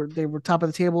they were top of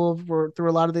the table for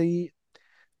through a lot of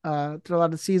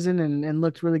the season and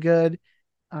looked really good.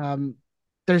 Um,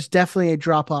 there's definitely a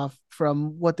drop off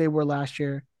from what they were last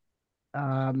year.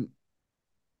 Um,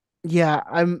 yeah,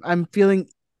 I'm feeling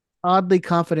oddly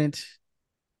confident,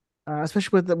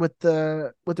 especially with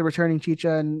the returning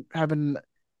Chicha and having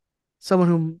someone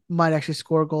who might actually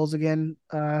score goals again.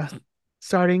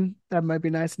 Starting that might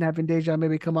be nice, and having Deja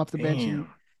maybe come off the bench and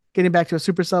Damn. getting back to a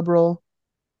super sub role.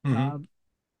 Mm-hmm. Um,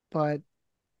 but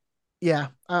yeah,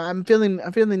 I'm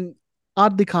feeling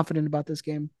oddly confident about this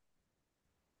game.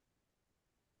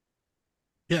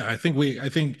 Yeah, I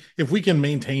think if we can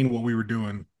maintain what we were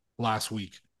doing last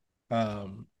week,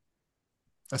 um,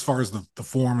 as far as the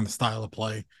form and the style of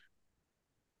play,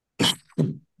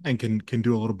 and can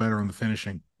do a little better on the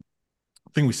finishing.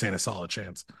 I think we stand a solid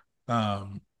chance.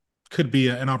 Um, could be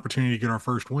an opportunity to get our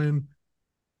first win.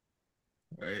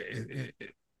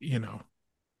 You know,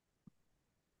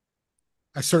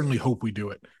 I certainly hope we do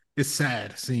it. It's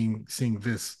sad seeing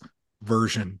this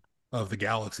version of the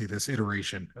Galaxy, this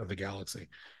iteration of the Galaxy.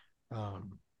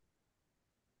 Um,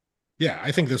 yeah,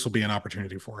 I think this will be an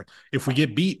opportunity for it. If we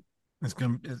get beat, it's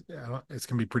gonna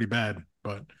be pretty bad.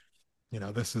 But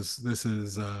this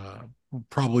is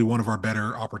probably one of our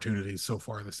better opportunities so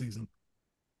far this season.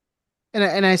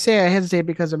 And I say I hesitate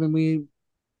because I mean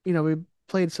we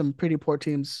played some pretty poor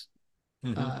teams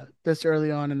Mm-hmm. this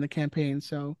early on in the campaign,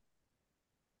 so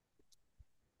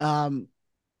um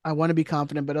I want to be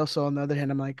confident, but also on the other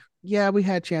hand, I'm like, yeah, we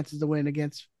had chances to win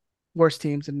against worse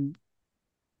teams and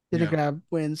didn't Yeah, grab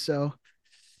wins, so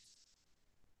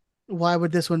why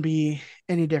would this one be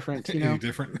any different? any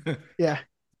different Yeah,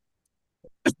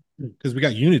 because we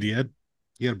got unity, Ed.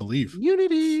 You got to believe.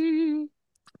 unity,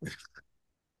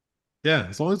 Yeah,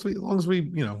 as long as we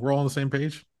we're all on the same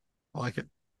page. I like it.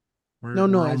 no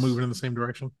We're all noise. moving in the same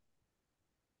direction.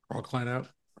 We're all client out.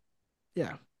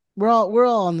 Yeah, we're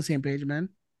all on the same page, man.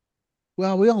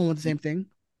 Well, we all want the same thing.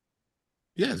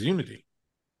 Yeah, it's unity.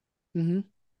 Mm-hmm.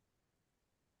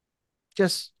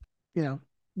 Just you know,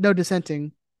 no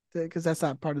dissenting because that's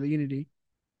not part of the unity.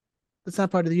 That's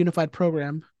not part of the unified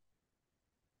program.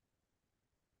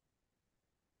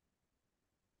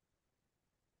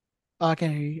 Oh, I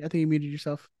can't hear you. I think you muted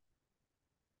yourself.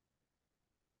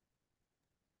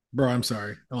 Bro, I'm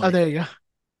sorry. Oh, Like, there you go.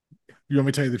 you want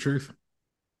me to tell you the truth?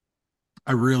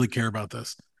 I really care about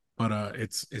this, but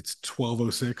it's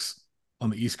 12:06 on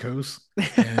the East Coast,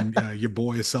 and your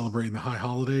boy is celebrating the high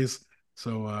holidays.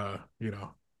 So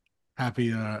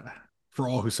happy for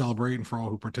all who celebrate and for all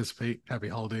who participate. Happy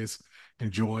holidays.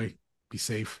 Enjoy. Be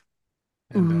safe,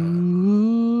 and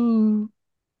Ooh.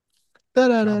 Da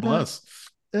da da God da bless.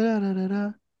 da da da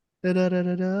da da da da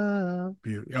da da.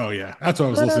 Oh yeah, that's what I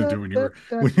was Da, da, listening da, to da,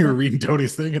 da, when you were da. reading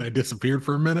Tony's thing, and I disappeared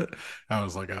for a minute. I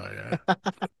was like, oh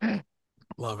yeah,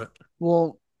 love it.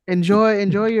 Well, enjoy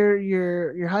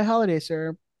your high holiday,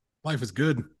 sir. Life is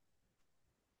good.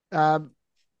 Um,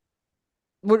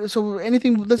 so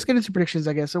anything? Let's get into predictions,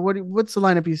 I guess. So what's the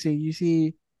lineup you see? You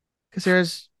see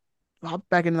Caceres hop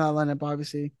back into that lineup,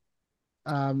 obviously.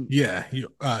 Um, Yeah,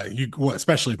 well,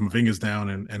 especially if Mavinga's down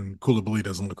and Koulibaly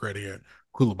doesn't look ready yet.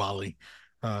 Koulibaly,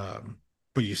 um,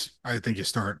 but I think you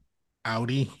start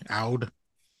Aud,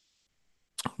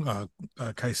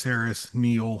 uh, Caceres,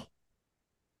 Neil.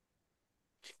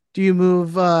 do you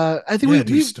move? I think Yeah, we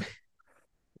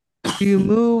do you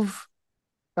move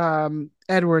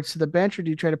Edwards to the bench, or do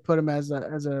you try to put him as a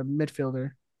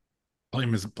midfielder? play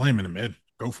him in the mid.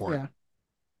 Go for it. Yeah,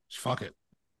 Just fuck it.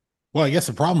 Well, I guess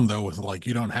the problem though is like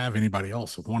you don't have anybody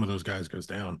else if one of those guys goes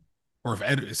down, or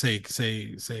if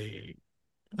say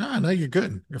no, you're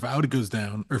good. If Audi goes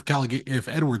down, or if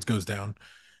Edwards goes down,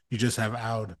 you just have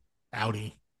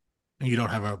Audi, and you don't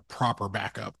have a proper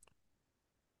backup.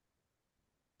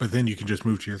 But then you can just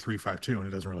move to your 3-5-2, and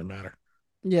it doesn't really matter.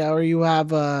 yeah, or you have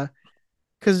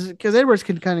because Edwards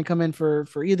can kind of come in for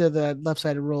either the left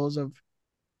sided roles of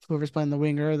whoever's playing the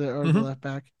wing or the Mm-hmm. left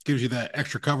back. Gives you that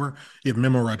extra cover. You have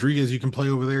Memo Rodriguez you can play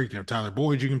over there. You can have Tyler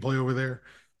Boyd you can play over there.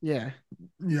 Yeah.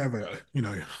 You have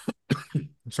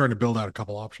starting to build out a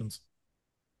couple options.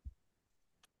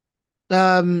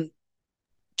 Um,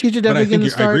 Chicha But definitely going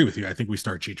to I agree start. with you. I think we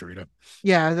start Chicharito.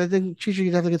 Yeah, I think Chicha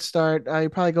definitely could start. You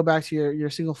probably go back to your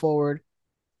single forward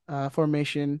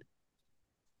formation.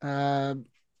 Uh,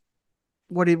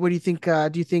 what do you think?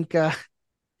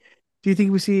 Do you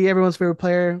think we see everyone's favorite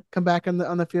player come back on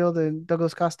the field and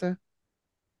Douglas Costa?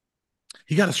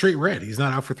 He got a straight red. He's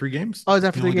not out for 3 games. Oh, it's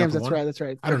after He three only got games. the That's one. right. That's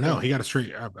right. I don't know. Okay, He got a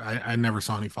straight. I never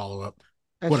saw any follow up.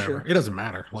 that's true. Whatever. It doesn't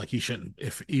matter. Like he shouldn't.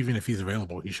 If even if he's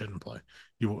available, he shouldn't play.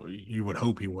 You would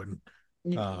hope he wouldn't.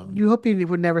 You, Um, you hope he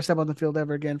would never step on the field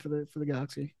ever again for the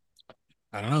Galaxy.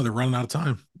 I don't know. They're running out of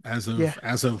time. Yeah,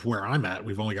 As of where I'm at,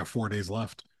 we've only got 4 days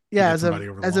left to yeah. get As of somebody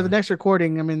over the as of the line. next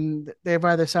recording, I mean, they've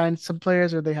either signed some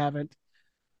players or they haven't.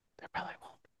 They probably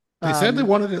won't. They said they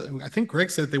wanted I think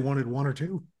Greg said they wanted one or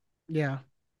two. Yeah.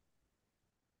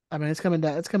 I mean, it's coming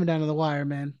down. It's coming down to the wire,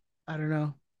 man. I don't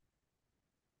know.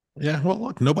 Yeah. Well,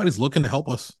 look, nobody's looking to help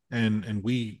us, and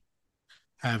we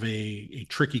have a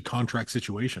tricky contract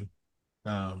situation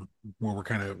where we're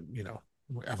kind of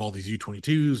we have all these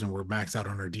U22s and we're maxed out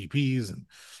on our DPS, and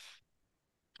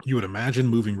you would imagine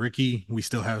moving Ricky, we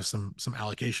still have some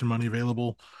allocation money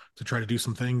available to try to do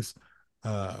some things,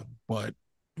 but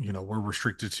we're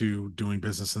restricted to doing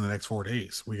business in the next 4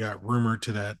 days. We got rumored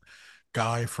to that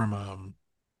guy from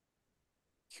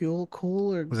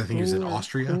Cool or was I think he was in Gruel or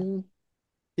Austria. Cool.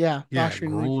 Yeah, the Yeah,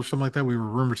 Austrian league. Grohl or something like that. We were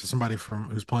rumored to somebody from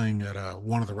who's playing at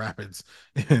one of the Rapids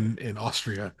in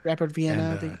Austria. Rapid Vienna,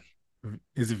 And I think.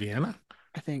 is it Vienna?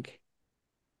 I think.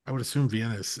 I would assume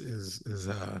Vienna is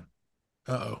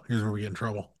oh, here's where we get in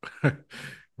trouble.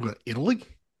 What, Italy?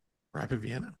 Rapid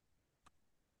Vienna?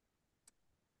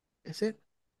 Is it?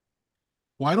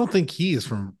 Well, I don't think he is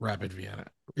from Rapid Vienna.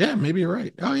 Yeah, maybe you're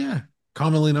right. Oh yeah.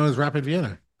 Commonly known as Rapid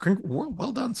Vienna.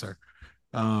 Well done, sir.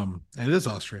 And it is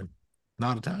Austrian,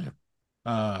 not Italian.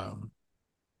 Um,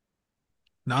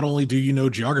 not only do you know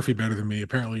geography better than me,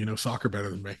 apparently you know soccer better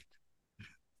than me.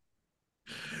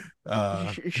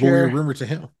 But we were Sure. rumored to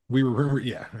him. We were rumored.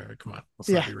 Yeah, come on,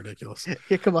 let's not Yeah. be ridiculous.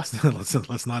 Yeah. Come on.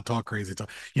 Let's not talk crazy talk.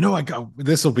 I got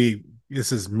this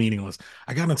is meaningless.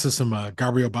 I got into some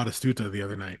Gabriel Batistuta the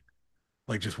other night,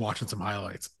 like just watching some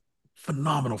highlights.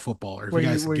 Phenomenal footballer. If Were you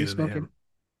you guys were could you get into smoking? him,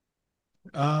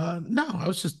 no, I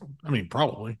was just, I mean,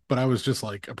 probably, but I was just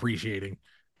like appreciating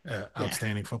Yeah.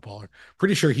 outstanding footballer.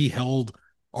 Pretty sure he held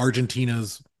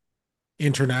Argentina's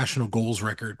international goals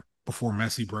record before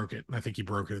Messi broke it, and I think he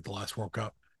broke it at the last World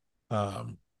Cup. But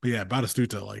yeah,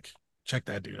 Batistuta, like, check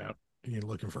that dude out. You're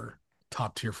looking for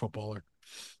top tier footballer.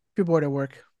 If you're bored at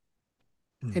work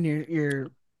Hmm. and your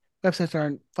websites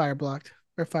aren't fire blocked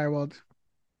or firewalled.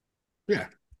 Yeah,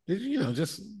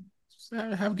 just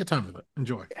have a good time with it.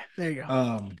 Enjoy. Yeah, there you go.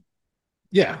 Um,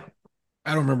 yeah,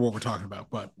 I don't remember what we're talking about,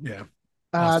 but yeah,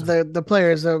 Austin. The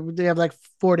players they have like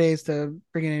 4 days to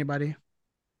bring in anybody.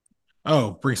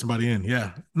 Oh, bring somebody in.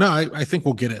 Yeah. No, I think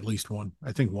we'll get at least one.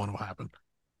 I think one will happen.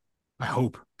 I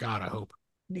hope. God, I hope.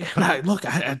 But look,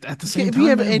 at the same If you time,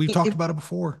 have man, any we've talked about it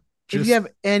before. if you Just have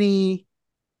any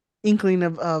inkling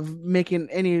of making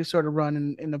any sort of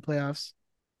run in the playoffs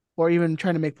or even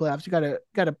trying to make playoffs, you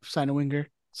gotta sign a winger well,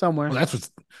 somewhere.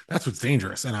 that's what's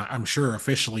dangerous, and I'm sure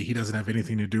officially he doesn't have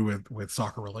anything to do with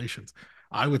soccer relations.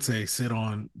 I would say sit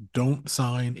on. Don't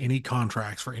sign any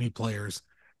contracts for any players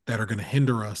that are going to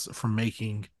hinder us from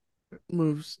making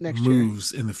Moves next year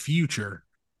moves in the future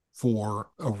for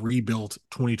a rebuilt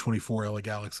 2024 LA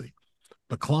Galaxy.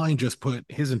 But Klein just put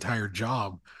his entire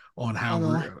job on how on the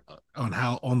we're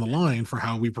line. on the line for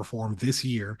how we perform this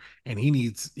year, and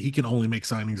he can only make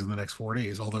signings in the next 4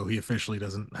 days, although he officially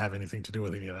doesn't have anything to do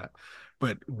with any of that.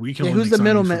 But we can Yeah, only who's make the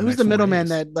signings for middleman? the Who's next the four middleman days.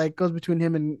 that like goes between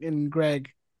him and Greg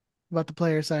about the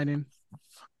player signing?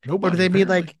 Or do Nobody they meet apparently.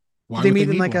 like do Why they would they meet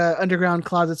in need like one? a underground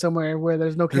closet somewhere where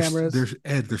there's no cameras?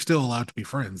 They're still allowed to be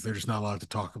friends. They're just not allowed to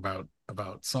talk about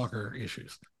soccer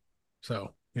issues.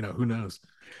 So who knows?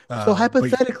 So But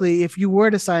hypothetically, if you were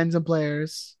to sign some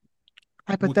players,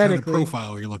 what kind of hypothetically,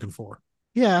 profile are you looking for?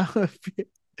 yeah.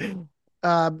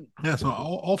 um, Yeah, so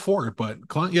all for it, but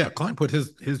Klein put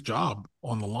his job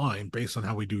on the line based on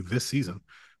how we do this season.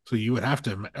 So you would have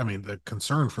to. I mean, the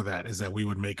concern for that is that we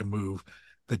would make a move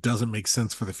that doesn't make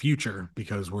sense for the future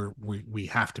because we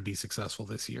have to be successful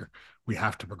this year. We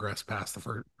have to progress past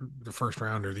the first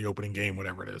round or the opening game,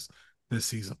 whatever it is, this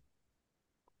season.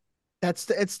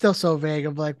 it's still so vague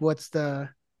of like what's the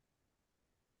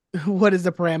what is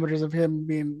the parameters of him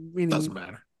being Doesn't meaning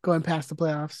matter. going past the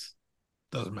playoffs.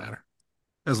 Doesn't matter.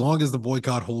 As long as the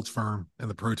boycott holds firm and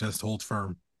the protest holds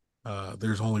firm,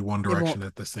 there's only one It won't direction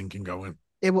that this thing can go in.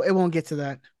 it won't get to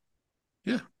that.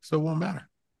 Yeah, so it won't matter.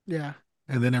 Yeah.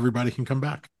 And then everybody can come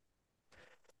back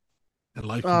and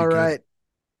life can be All good. right.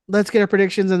 Let's get our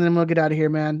predictions and then we'll get out of here,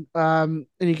 man. And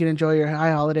you can enjoy your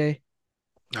high holiday.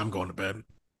 I'm going to bed.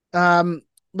 Um,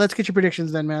 let's get your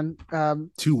predictions then, man.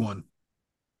 2-1.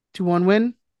 2-1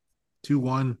 win.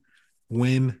 2-1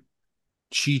 win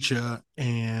Chicha,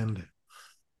 and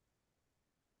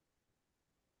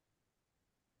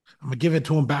I'm going to give it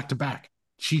to him back to back.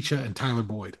 Chicha and Tyler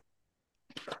Boyd.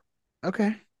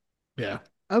 Okay. Yeah.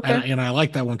 And, Okay. and I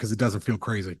like that one because it doesn't feel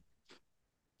crazy.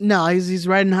 No, he's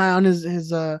riding high on his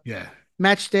Yeah.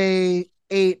 match day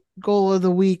 8 goal of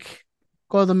the week,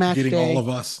 goal of the match Getting all day. of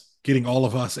us, getting all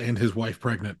of us and his wife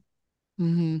pregnant.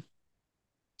 Mm-hmm.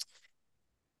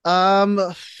 Um,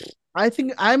 I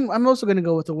think I'm also gonna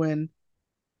go with the win.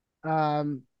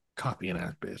 Um, Copying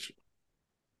ass bitch.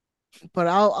 but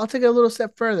I'll take it a little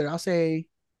step further. I'll say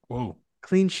Whoa.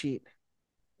 clean sheet.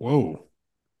 Whoa.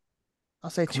 I'll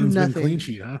say two Klinsman clean nothing.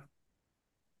 sheet, huh?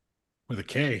 With a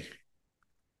K.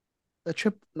 A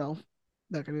trip? No,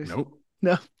 not gonna. Nope.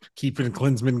 No. Keeping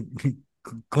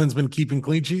Klinsman keeping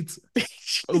clean sheets.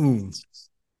 Boom.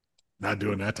 Not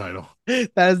doing that title.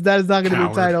 That is not gonna be the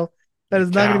Coward. title. That You is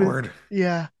not gonna be. coward.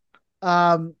 Yeah.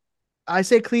 Um. I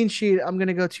say clean sheet. I'm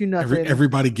gonna go 2-0.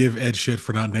 Everybody give Ed shit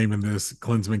for not naming this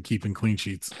Klinsman keeping clean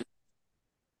sheets.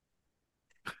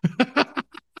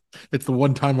 It's the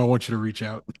one time I want you to reach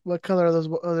out. What color are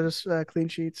those clean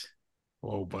sheets?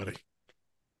 Oh, buddy.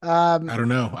 Um, I don't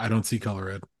know. I don't see color,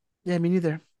 Ed. yeah, me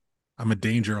neither. I'm a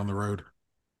danger on the road.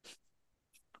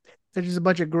 They're just a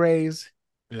bunch of grays,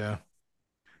 Yeah.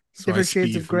 So different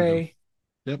shades of gray.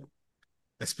 Yep.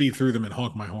 I speed through them and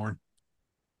honk my horn.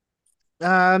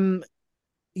 Um,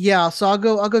 yeah. So I'll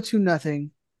go 2-0,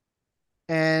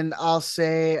 and I'll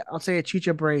say a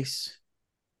Chicha brace.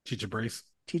 Chicha brace.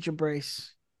 Chicha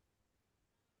brace.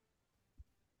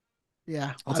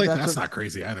 Yeah, I'll take that's not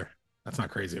crazy either. That's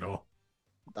not crazy at all.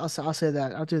 I'll say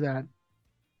that. I'll do that.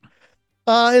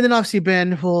 And then obviously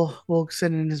Ben will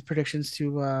send in his predictions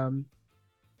to I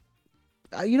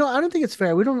don't think it's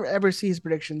fair. We don't ever see his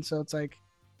predictions, so it's like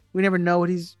we never know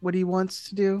what he wants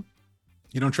to do.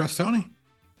 You don't trust Tony?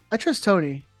 I trust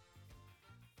Tony.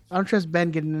 I don't trust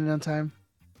Ben getting in on time.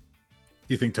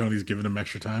 You think Tony's giving him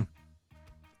extra time?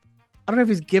 I don't know if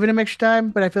he's giving him extra time,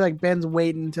 but I feel like Ben's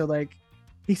waiting until like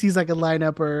he sees like a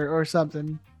lineup or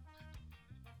something.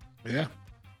 Yeah,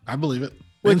 I believe it.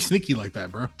 Ben's sneaky like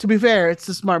that, bro. To be fair, it's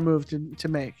a smart move to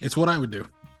make. It's what I would do.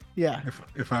 Yeah.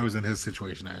 If I was in his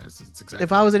situation, it's exactly.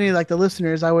 If I was any like the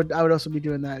listeners, I would also be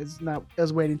doing that. It's not. I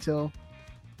was waiting till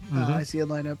I see a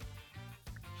lineup.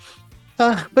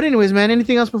 But anyways, man,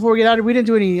 anything else before we get out of? We didn't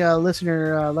do any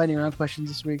listener lightning round questions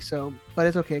this week, but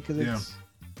it's okay because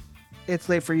it's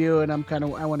late for you, and I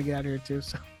want to get out of here too.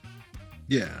 So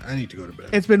yeah, I need to go to bed.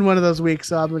 It's been one of those weeks,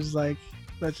 so I'm just like,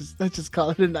 let's just call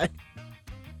it a night.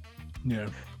 Yeah.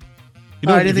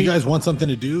 If you guys want something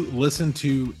to do, listen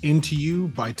to Into You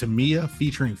by Tamia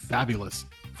featuring Fabulous.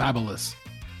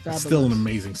 It's still an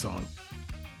amazing song.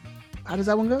 How does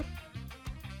that one go?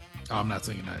 Oh, I'm not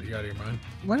singing that. You out of your mind?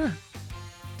 Why not?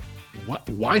 What?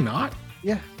 Why not?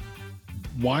 Yeah.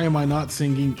 Why am I not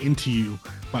singing Into You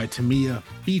by Tamia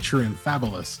featuring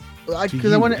Fabulous?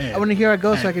 Because I want to hear how it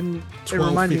goes so I can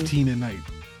 12:15 at night.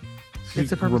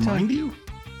 It's a perfect remind time. you?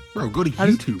 Bro, go to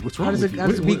YouTube. What's wrong with you? How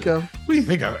does the beat go? What do you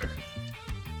think of it?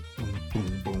 Boom,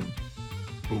 boom, boom,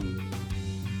 boom,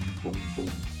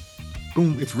 boom,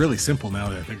 boom. It's really simple now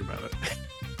that I think about it.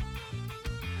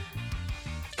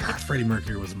 God, Freddie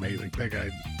Mercury was amazing. That guy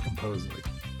composed like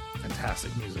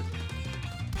fantastic music.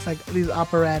 It's like these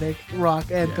operatic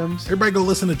rock anthems. Yeah. Everybody go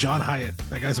listen to John Hyatt.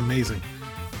 That guy's amazing.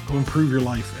 Go improve your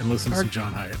life and listen to some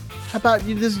John Hyatt. How about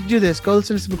you just do this? Go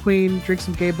listen to some Queen, drink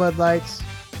some gay Bud Lights,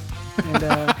 and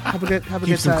have a good time.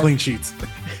 Keep some clean sheets.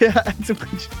 Yeah, some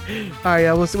clean sheets. All right,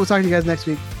 yeah, we'll talk to you guys next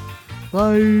week.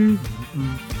 Bye.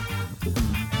 Mm-hmm.